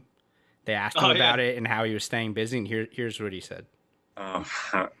swim. They asked him about it and how he was staying busy, and here's what he said.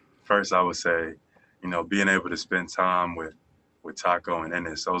 First, I would say, being able to spend time with Taco and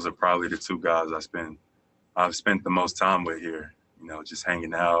Enes, those are probably the two guys I've spent the most time with here. Just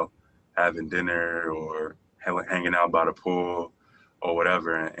hanging out, having dinner, or hanging out by the pool or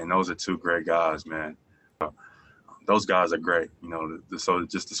whatever. And those are two great guys, man. Those guys are great. So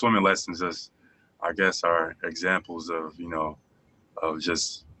just the swimming lessons, I guess, are examples of, of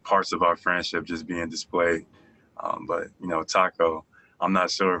just parts of our friendship just being displayed. But Taco, I'm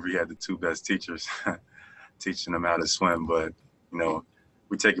not sure if he had the two best teachers teaching him how to swim, but,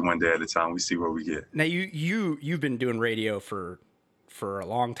 we take it one day at a time. We see where we get. Now, you've been doing radio for a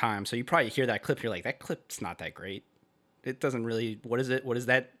long time, so you probably hear that clip. You're like, that clip's not that great. It doesn't really. What is it? What does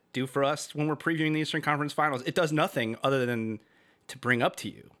that do for us when we're previewing the Eastern Conference Finals? It does nothing other than to bring up to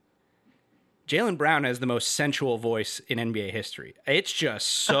you. Jaylen Brown has the most sensual voice in NBA history. It's just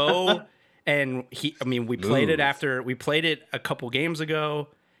so. And we played it a couple games ago.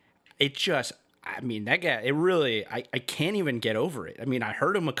 It just. That guy, it really, I can't even get over it. I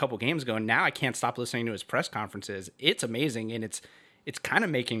heard him a couple games ago, and now I can't stop listening to his press conferences. It's amazing, and it's kind of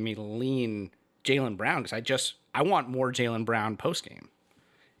making me lean Jaylen Brown because I want more Jaylen Brown postgame.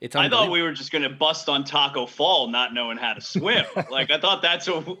 I thought we were just going to bust on Taco Fall not knowing how to swim. I thought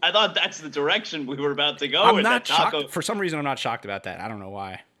that's the direction we were about to go. I'm not shocked. For some reason, I'm not shocked about that. I don't know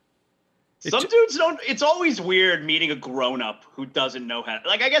why. Some dudes don't. It's always weird meeting a grown-up who doesn't know how.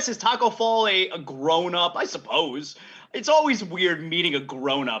 I guess is Taco Fall a grown-up? I suppose it's always weird meeting a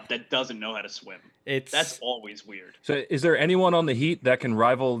grown-up that doesn't know how to swim. That's always weird. So, is there anyone on the Heat that can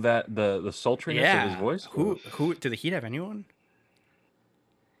rival the sultriness of his voice? Who do the Heat have? Anyone?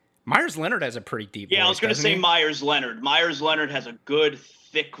 Myers Leonard has a pretty deep voice. Yeah, I was going to say Myers Leonard. Myers Leonard has a good,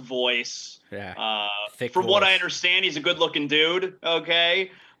 thick voice. Yeah. From what I understand, he's a good-looking dude. Okay.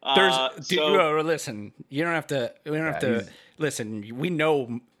 Listen, you don't have to. We don't have to listen. We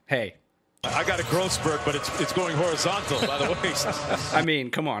know. Hey, I got a growth spurt, but it's going horizontal by the way.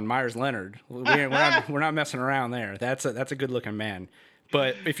 Come on, Myers Leonard. We're not messing around there. That's a good looking man.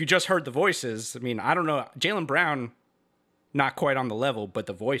 But if you just heard the voices, I don't know. Jaylen Brown, not quite on the level, but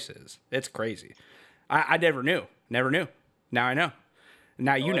the voices, it's crazy. I never knew. Now I know.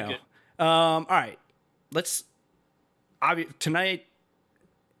 Now you know. All right, let's. Tonight.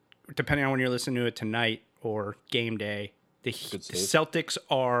 Depending on when you're listening to it tonight or game day, the Celtics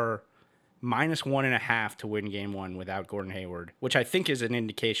are -1.5 to win game one without Gordon Hayward, which I think is an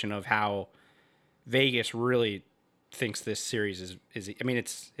indication of how Vegas really thinks this series is.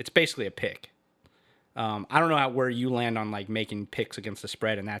 It's basically a pick. I don't know where you land on making picks against the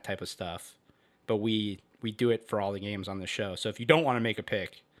spread and that type of stuff, but we do it for all the games on the show. So if you don't want to make a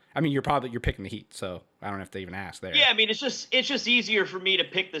pick, you're picking the Heat, so I don't have to even ask there. Yeah, it's just easier for me to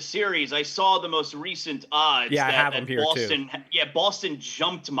pick the series. I saw the most recent odds. Yeah, I have them here Boston, too. Yeah, Boston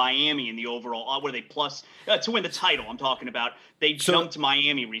jumped Miami in the overall. What are they plus to win the title? I'm talking about. They jumped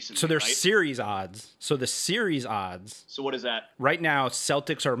Miami recently. So there's series odds. So the series odds. So what is that? Right now,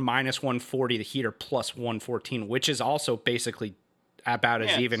 Celtics are -140. The Heat are +114, which is also basically about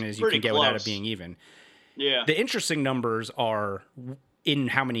as even as you can get without it being even. Yeah. The interesting numbers are in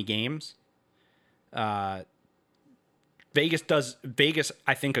how many games. Vegas,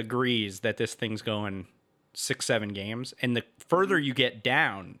 I think, agrees that this thing's going 6-7 games. And the further you get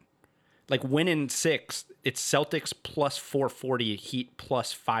down, like win in 6, it's Celtics plus 440, Heat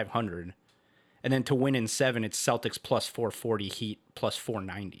plus 500. And then to win in 7, it's Celtics plus 440, Heat plus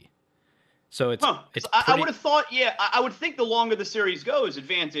 490. So it's I would have thought, I would think the longer the series goes,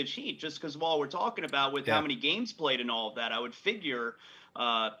 advantage Heat, just because of all we're talking about with how many games played and all of that. I would figure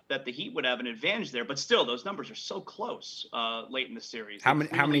that the Heat would have an advantage there. But still, those numbers are so close late in the series. How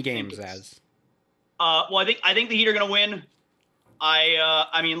many games, Az? Well, I think the Heat are going to win.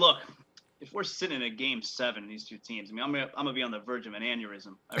 I mean, look, if we're sitting in a game 7, these two teams, I mean, I'm gonna be on the verge of an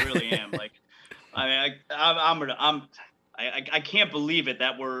aneurysm. I really am. Like, I mean, I can't believe it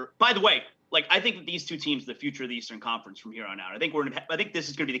that we're. By the way, like, I think that these two teams are the future of the Eastern Conference from here on out. I think this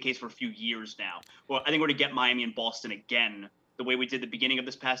is going to be the case for a few years now. Well, I think we're going to get Miami and Boston again the way we did the beginning of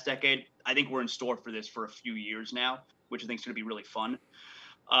this past decade. I think we're in store for this for a few years now, which I think is going to be really fun.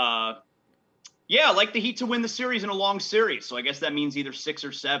 Yeah, I like the Heat to win the series in a long series. So I guess that means either 6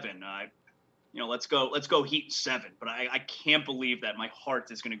 or 7. Let's go Heat 7. But I can't believe that my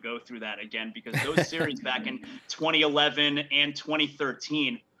heart is going to go through that again, because those series back in 2011 and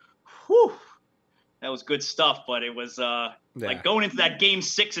 2013. Whew, that was good stuff, but it was like going into that game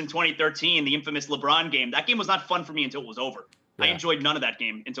 6 in 2013, the infamous LeBron game. That game was not fun for me until it was over. Yeah. I enjoyed none of that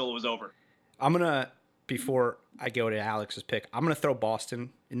game until it was over. Before I go to Alex's pick, I'm going to throw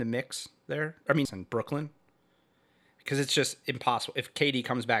Boston in the mix there. I mean, Brooklyn, because it's just impossible. If KD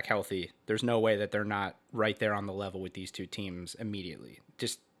comes back healthy, there's no way that they're not right there on the level with these two teams immediately.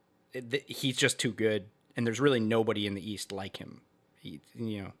 He's just too good, and there's really nobody in the East like him.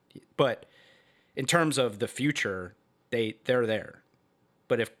 But in terms of the future, they're there.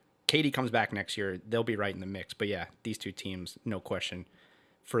 But if KD comes back next year, they'll be right in the mix. But yeah, these two teams, no question,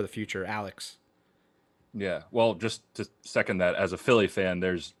 for the future. Alex. Yeah, well, just to second that, as a Philly fan,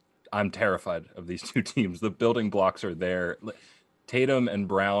 I'm terrified of these two teams. The building blocks are there. Tatum and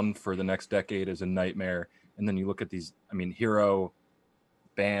Brown for the next decade is a nightmare. And then you look at these, I mean, Hero,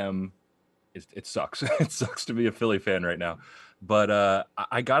 Bam, it sucks. It sucks to be a Philly fan right now. But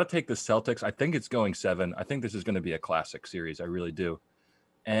I got to take the Celtics. I think it's going 7. I think this is going to be a classic series. I really do.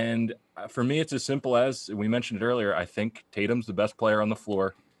 And for me, it's as simple as, we mentioned it earlier, I think Tatum's the best player on the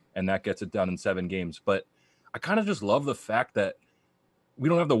floor, and that gets it done in 7 games. But I kind of just love the fact that we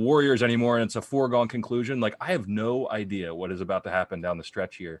don't have the Warriors anymore, and it's a foregone conclusion. Like, I have no idea what is about to happen down the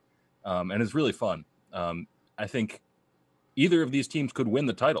stretch here. And it's really fun. I think either of these teams could win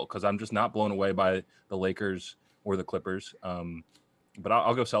the title, because I'm just not blown away by the Lakers or the Clippers. But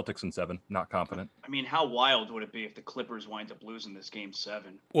I'll go Celtics in 7. Not confident. I mean, how wild would it be if the Clippers wind up losing this game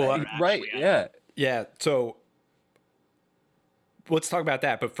 7? Well, right, yeah. Yeah, so let's talk about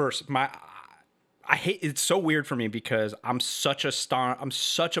that. But first, I hate, it's so weird for me because I'm such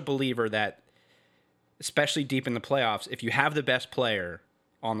a believer that, especially deep in the playoffs, if you have the best player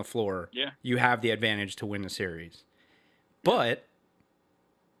on the floor, you have the advantage to win the series. But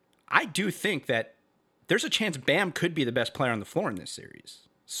I do think that there's a chance Bam could be the best player on the floor in this series.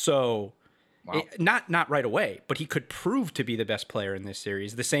 So, not right away, but he could prove to be the best player in this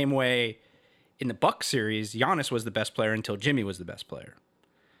series. The same way in the Bucks series, Giannis was the best player until Jimmy was the best player.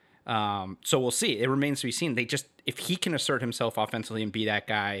 So we'll see. It remains to be seen. If he can assert himself offensively and be that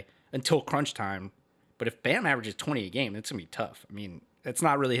guy until crunch time, but if Bam averages 20 a game, it's gonna be tough. I mean, that's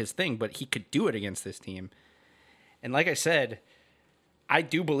not really his thing, but he could do it against this team. And like I said, I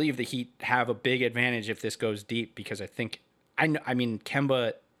do believe the Heat have a big advantage if this goes deep, because I mean,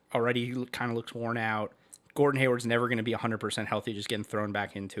 Kemba already kind of looks worn out. Gordon Hayward's never going to be 100% healthy, just getting thrown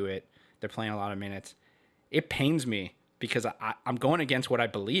back into it. They're playing a lot of minutes. It pains me because I'm going against what I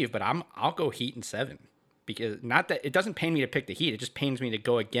believe, but I'll go Heat in 7, because not that it doesn't pain me to pick the Heat. It just pains me to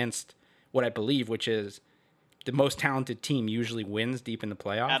go against what I believe, which is the most talented team usually wins deep in the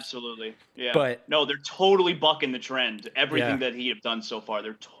playoffs. Absolutely. Yeah. But no, they're totally bucking the trend. Everything that he have done so far,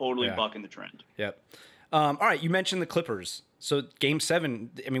 they're totally bucking the trend. Yep. All right. You mentioned the Clippers. So game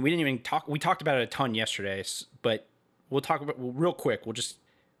 7, I mean, we didn't even talk. We talked about it a ton yesterday, but we'll talk about real quick.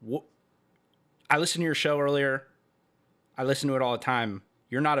 I listened to your show earlier. I listen to it all the time.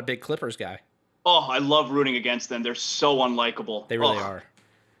 You're not a big Clippers guy. Oh, I love rooting against them. They're so unlikable. They really are.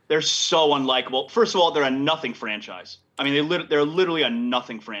 They're so unlikable. First of all, they're a nothing franchise. I mean, they're literally a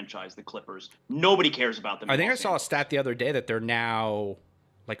nothing franchise, the Clippers. Nobody cares about them. I think I saw a stat the other day that they're now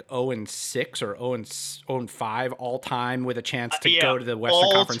like 0-6 or 0-5 all time, with a chance to go to the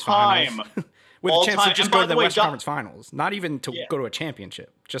Western Conference Finals. With a chance to just go to the Western Conference Finals. Not even to go to a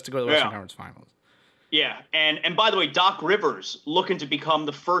championship, just to go to the Western Conference Finals. Yeah, and by the way, Doc Rivers looking to become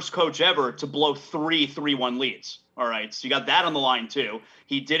the first coach ever to blow 3-1 leads. All right, so you got that on the line too.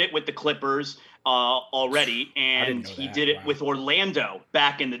 He did it with the Clippers already, and he did it with Orlando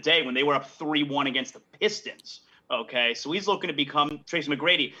back in the day when they were up 3-1 against the Pistons. Okay, so he's looking to become Tracy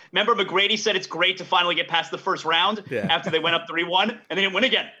McGrady. Remember, McGrady said it's great to finally get past the first round after they went up 3-1 and they didn't win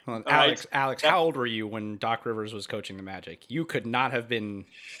again. Well, Alex, how old were you when Doc Rivers was coaching the Magic? You could not have been.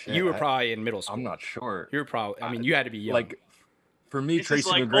 You were probably in middle school. I'm not sure. You were probably. I mean, you had to be young. Like, for me, this Tracy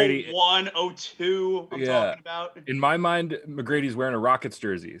is like McGrady. 01, 02. I'm talking about. In my mind, McGrady's wearing a Rockets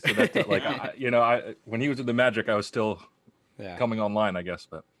jersey, so that's like, when he was with the Magic, I was still. Coming online, I guess.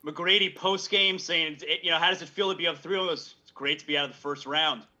 But McGrady post game saying, how does it feel to be up 3-0? It's great to be out of the first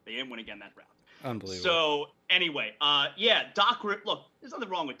round. They didn't win again that round. Unbelievable. So anyway, look, there's nothing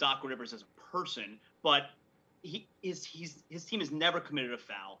wrong with Doc Rivers as a person, but his team has never committed a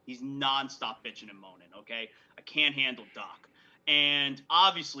foul. He's nonstop bitching and moaning. Okay, I can't handle Doc. And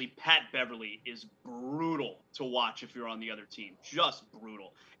obviously, Pat Beverly is brutal to watch if you're on the other team. Just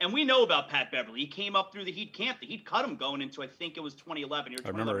brutal. And we know about Pat Beverly. He came up through the Heat camp. The Heat cut him going into, I think it was 2011 or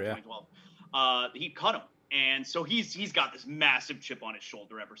 2012. The Heat cut him. And so he's got this massive chip on his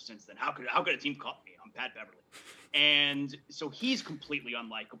shoulder ever since then. How could a team cut me? I'm Pat Beverly. And so he's completely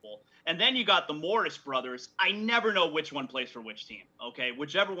unlikable. And then you got the Morris brothers. I never know which one plays for which team. Okay,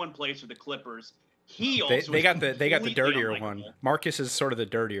 whichever one plays for the Clippers. He also they got the dirtier one. Marcus is sort of the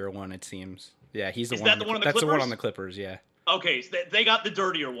dirtier one, it seems. Yeah, he's the one. Is that the one on the Clippers? That's the one on the Clippers. Yeah. Okay, so they got the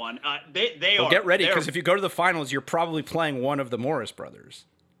dirtier one. Well, get ready, because if you go to the finals, you're probably playing one of the Morris brothers.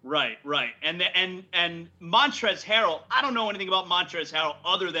 Right. And Montrezl Harrell. I don't know anything about Montrezl Harrell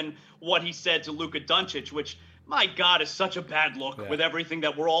other than what he said to Luka Doncic, which, my God, is such a bad look with everything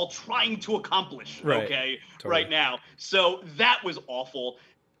that we're all trying to accomplish. Right. Okay, totally. Right now. So that was awful.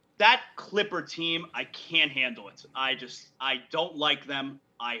 That Clipper team, I can't handle it. I don't like them.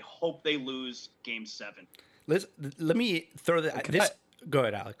 I hope they lose Game 7. Let me throw that. Go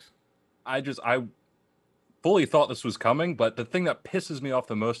ahead, Alex. I fully thought this was coming, but the thing that pisses me off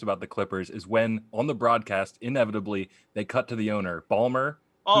the most about the Clippers is when on the broadcast, inevitably, they cut to the owner, Ballmer.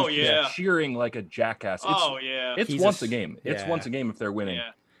 Oh, who's cheering like a jackass. It's once a game. It's once a game if they're winning.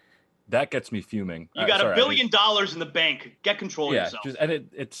 Yeah. That gets me fuming. You got $1 billion in the bank. Get control of yourself. And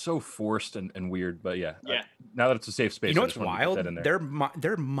it's so forced and weird. But now that it's a safe space, you know what's wild?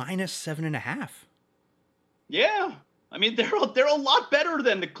 They're minus 7.5. Yeah, I mean they're a lot better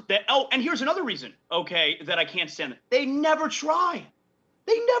than and here's another reason. Okay, that I can't stand them. They never try.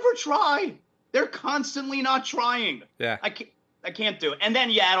 They're constantly not trying. Yeah, I can't do it. And then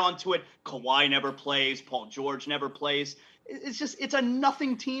you add on to it, Kawhi never plays, Paul George never plays. It's a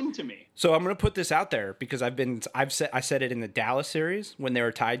nothing team to me. So I'm going to put this out there because I said it in the Dallas series when they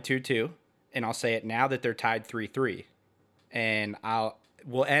were tied 2-2, and I'll say it now that they're tied 3-3. And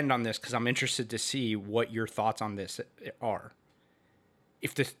we'll end on this because I'm interested to see what your thoughts on this are.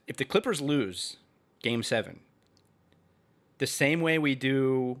 If the Clippers lose Game 7, the same way we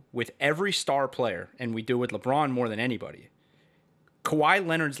do with every star player, and we do with LeBron more than anybody, Kawhi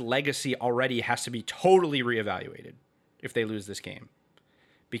Leonard's legacy already has to be totally reevaluated if they lose this game,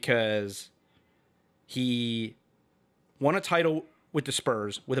 because he won a title with the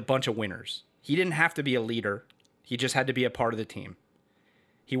Spurs with a bunch of winners. He didn't have to be a leader. He just had to be a part of the team.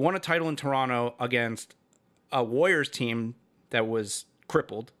 He won a title in Toronto against a Warriors team that was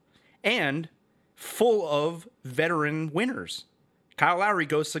crippled and full of veteran winners. Kyle Lowry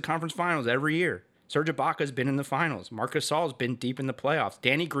goes to the conference finals every year. Serge Ibaka's been in the finals. Marc Gasol's been deep in the playoffs.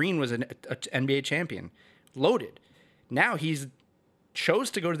 Danny Green was an NBA champion. Loaded. Now he's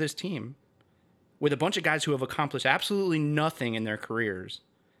chose to go to this team with a bunch of guys who have accomplished absolutely nothing in their careers.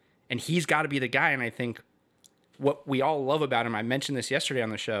 And he's got to be the guy. And I think what we all love about him, I mentioned this yesterday on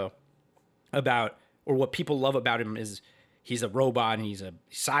the show, or what people love about him is he's a robot and he's a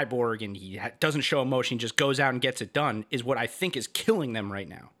cyborg and he doesn't show emotion, he just goes out and gets it done, is what I think is killing them right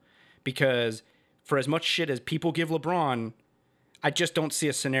now. Because for as much shit as people give LeBron, I just don't see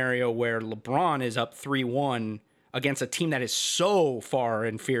a scenario where LeBron is up 3-1 against a team that is so far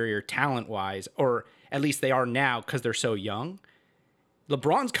inferior talent-wise, or at least they are now because they're so young.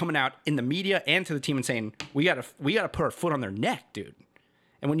 LeBron's coming out in the media and to the team and saying, we gotta put our foot on their neck, dude.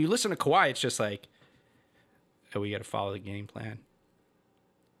 And when you listen to Kawhi, it's just like, oh, we gotta follow the game plan.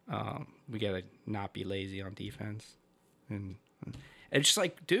 We gotta not be lazy on defense. And it's just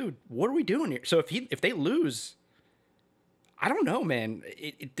like, dude, what are we doing here? So if they lose, I don't know, man.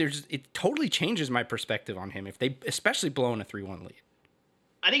 It totally changes my perspective on him if they especially blow in a 3-1 lead.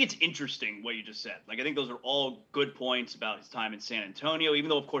 I think it's interesting what you just said. Like, I think those are all good points about his time in San Antonio, even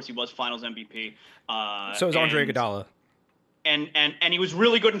though, of course, he was Finals MVP. So is Andre Iguodala. And he was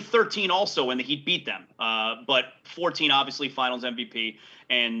really good in 13 also when the Heat beat them. But 14, obviously, Finals MVP.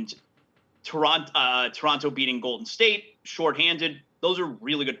 And Toronto beating Golden State, shorthanded. Those are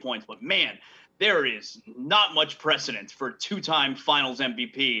really good points. But, man, there is not much precedent for a two-time Finals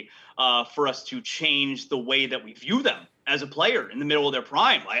MVP for us to change the way that we view them as a player in the middle of their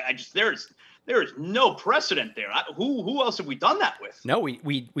prime. There is no precedent there. Who else have we done that with? No,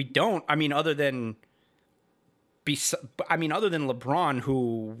 we don't. I mean, other than LeBron,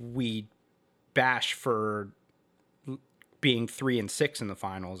 who we bash for being 3 and 6 in the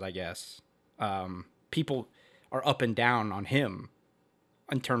finals, I guess. People are up and down on him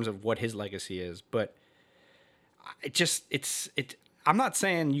in terms of what his legacy is, but I'm not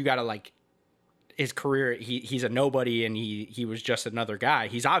saying you got to like his career. He's a nobody and he was just another guy.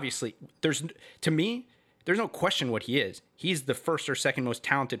 He's obviously there's no question what he is. He's the first or second most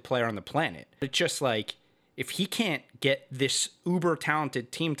talented player on the planet. It's just like, if he can't get this uber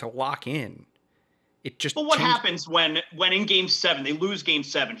talented team to lock in, it just. But what happens when in Game 7 they lose Game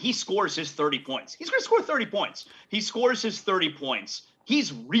 7? He scores his 30 points. He's going to score 30 points. He scores his 30 points.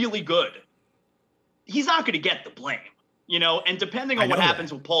 He's really good. He's not going to get the blame, And depending on what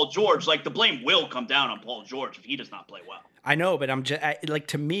happens with Paul George, like, the blame will come down on Paul George if he does not play well. I know, but like,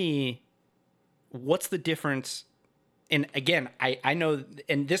 to me, what's the difference? And again, I know,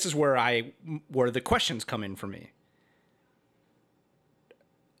 and this is where the questions come in for me.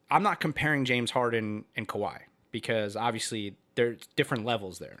 I'm not comparing James Harden and Kawhi because obviously there's different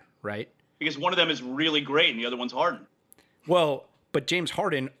levels there, right? Because one of them is really great and the other one's Harden. Well, but James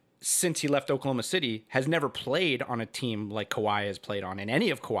Harden, since he left Oklahoma City, has never played on a team like Kawhi has played on in any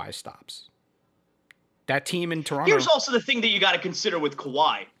of Kawhi's stops. That team in Toronto. Here's also the thing that you got to consider with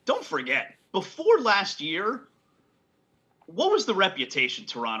Kawhi. Don't forget, before last year, what was the reputation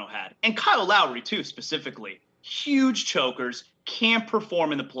Toronto had? And Kyle Lowry, too, specifically. Huge chokers, can't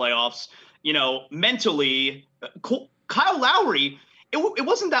perform in the playoffs. Mentally, Kyle Lowry, it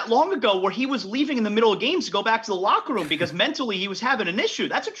wasn't that long ago where he was leaving in the middle of games to go back to the locker room because mentally he was having an issue.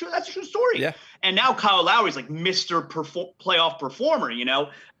 That's a true story. Yeah. And now Kyle Lowry's like Mr. Playoff performer,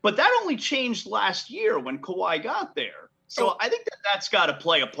 But that only changed last year when Kawhi got there. So I think that's got to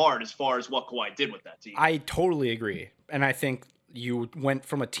play a part as far as what Kawhi did with that team. I totally agree. And I think you went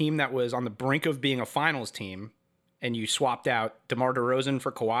from a team that was on the brink of being a finals team and you swapped out DeMar DeRozan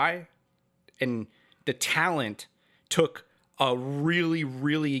for Kawhi, and the talent took a really,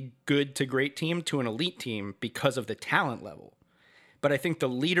 really good to great team to an elite team because of the talent level. But I think the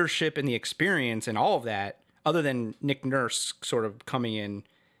leadership and the experience and all of that, other than Nick Nurse sort of coming in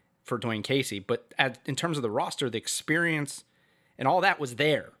for Dwayne Casey, but in terms of the roster, the experience and all that was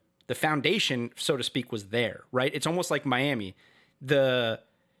there. The foundation, so to speak, was there, right? It's almost like Miami. The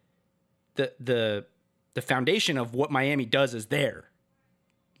foundation of what Miami does is there.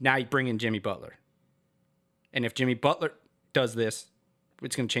 Now you bring in Jimmy Butler. And if Jimmy Butler does this,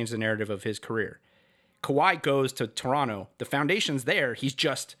 it's going to change the narrative of his career. Kawhi goes to Toronto. The foundation's there.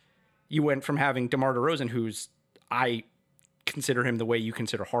 You went from having DeMar DeRozan, I consider him the way you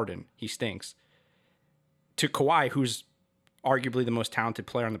consider Harden. He stinks. To Kawhi, who's arguably the most talented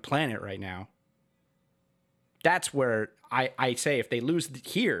player on the planet right now. That's where I say if they lose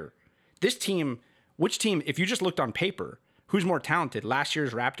here, this team, which team, if you just looked on paper, who's more talented, last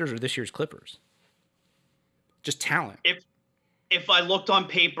year's Raptors or this year's Clippers? Just talent. If I looked on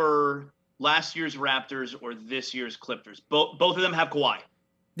paper, last year's Raptors or this year's Clippers, both of them have Kawhi.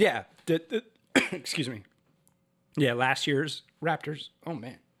 Yeah. Excuse me. Yeah, last year's Raptors. Oh,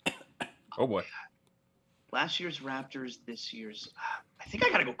 man. Oh, boy. Last year's Raptors, this year's... I think I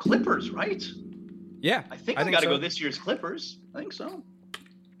got to go Clippers, right? Yeah. I think I got to go this year's Clippers. I think so.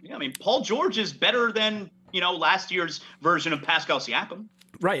 Yeah, I mean, Paul George is better than, last year's version of Pascal Siakam.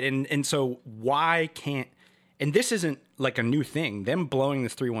 Right, and so why can't... And this isn't like a new thing. Them blowing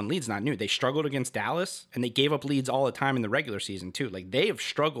this 3-1 lead's not new. They struggled against Dallas, and they gave up leads all the time in the regular season, too. Like, they have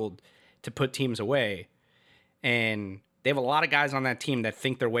struggled to put teams away. And they have a lot of guys on that team that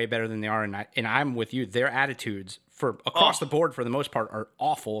think they're way better than they are. And I'm with you. Their attitudes across the board, for the most part, are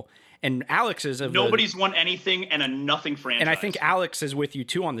awful. And Alex is... Nobody's won anything and a nothing franchise. And I think Alex is with you,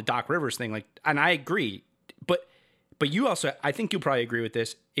 too, on the Doc Rivers thing. Like, and I agree. But you also... I think you'll probably agree with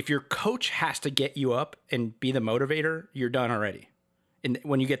this. If your coach has to get you up and be the motivator, you're done already. And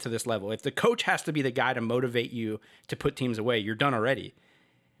when you get to this level. If the coach has to be the guy to motivate you to put teams away, you're done already.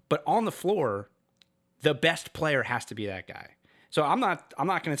 But on the floor... the best player has to be that guy. So I'm not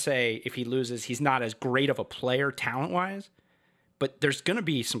going to say if he loses, he's not as great of a player talent-wise, but there's going to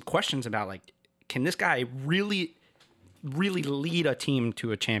be some questions about, like, can this guy really lead a team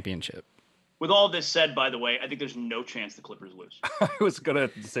to a championship? With all this said, by the way, I think there's no chance the Clippers lose. I was gonna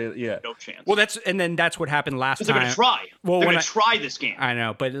say, yeah, no chance. Well, that's what happened last time. They're gonna try. Well, they're gonna try this game. I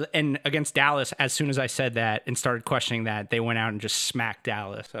know, and against Dallas, as soon as I said that and started questioning that, they went out and just smacked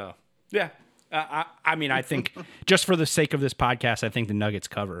Dallas. So yeah, I mean, I think just for the sake of this podcast, I think the Nuggets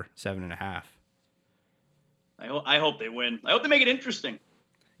cover 7.5. I hope they win. I hope they make it interesting.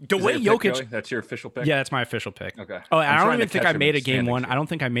 The way Jokic, pick, that's your official pick? Yeah, that's my official pick. Okay. Oh, I don't even think I made a game one. I don't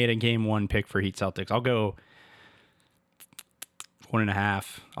think I made a game one pick for Heat Celtics. I'll go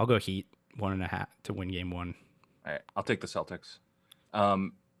 1.5. I'll go Heat 1.5 to win game one. All right, I'll take the Celtics.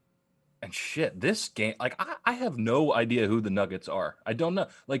 And shit, this game, like, I have no idea who the Nuggets are. I don't know.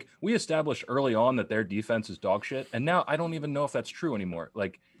 Like, we established early on that their defense is dog shit, and now I don't even know if that's true anymore.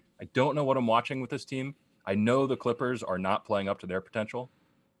 Like, I don't know what I'm watching with this team. I know the Clippers are not playing up to their potential.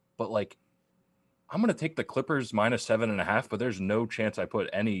 But, like, I'm going to take the Clippers minus 7.5, but there's no chance I put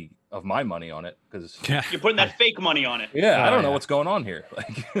any of my money on it because you're putting that fake money on it. Yeah, I don't know what's going on here.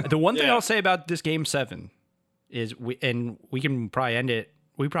 Like, the one thing I'll say about this game 7 is we can probably end it.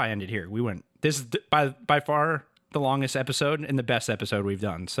 We probably end it here. We went. This is by far the longest episode and the best episode we've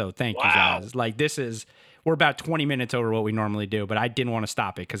done. So thank you guys. Like, we're about 20 minutes over what we normally do, but I didn't want to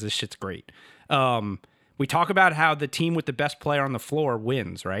stop it because this shit's great. We talk about how the team with the best player on the floor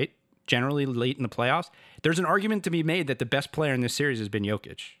wins, right? Generally late in the playoffs. There's an argument to be made that the best player in this series has been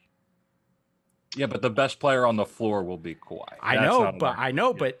Jokic. Yeah, but the best player on the floor will be Kawhi. I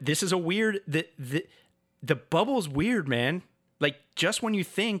know, but this is a weird... The bubble's weird, man. Like, just when you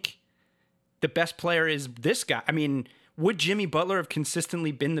think the best player is this guy. I mean, would Jimmy Butler have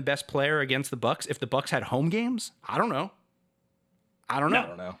consistently been the best player against the Bucks if the Bucks had home games? I don't know. I don't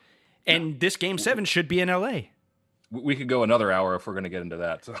know. And this game 7 should be in LA. We could go another hour if we're going to get into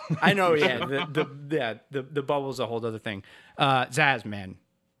that. So. I know, yeah. The bubble's a whole other thing. Zaz, man,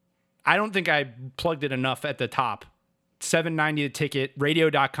 I don't think I plugged it enough at the top. $7.90 the ticket.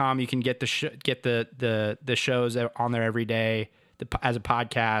 Radio.com. You can get the shows on there every day as a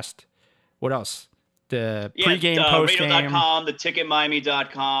podcast. What else? The pregame, postgame. Radio.com,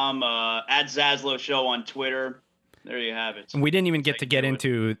 theticketmiami.com, at Zaslow Show on Twitter. There you have it. And we didn't even get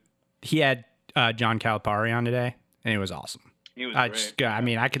into. He had John Calipari on today, and it was awesome. He was great. I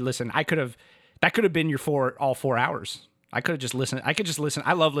mean, I could listen. That could have been all 4 hours. I could have just listened.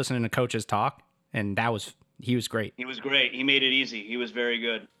 I love listening to coaches talk, and he was great. He was great. He made it easy. He was very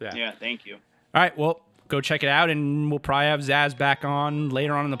good. Yeah, thank you. All right, well, go check it out, and we'll probably have Zaz back on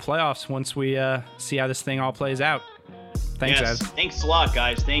later on in the playoffs once we see how this thing all plays out. Thanks, Zaz. Thanks a lot,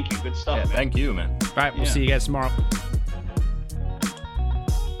 guys. Thank you. Good stuff, man. Thank you, man. All right, we'll see you guys tomorrow.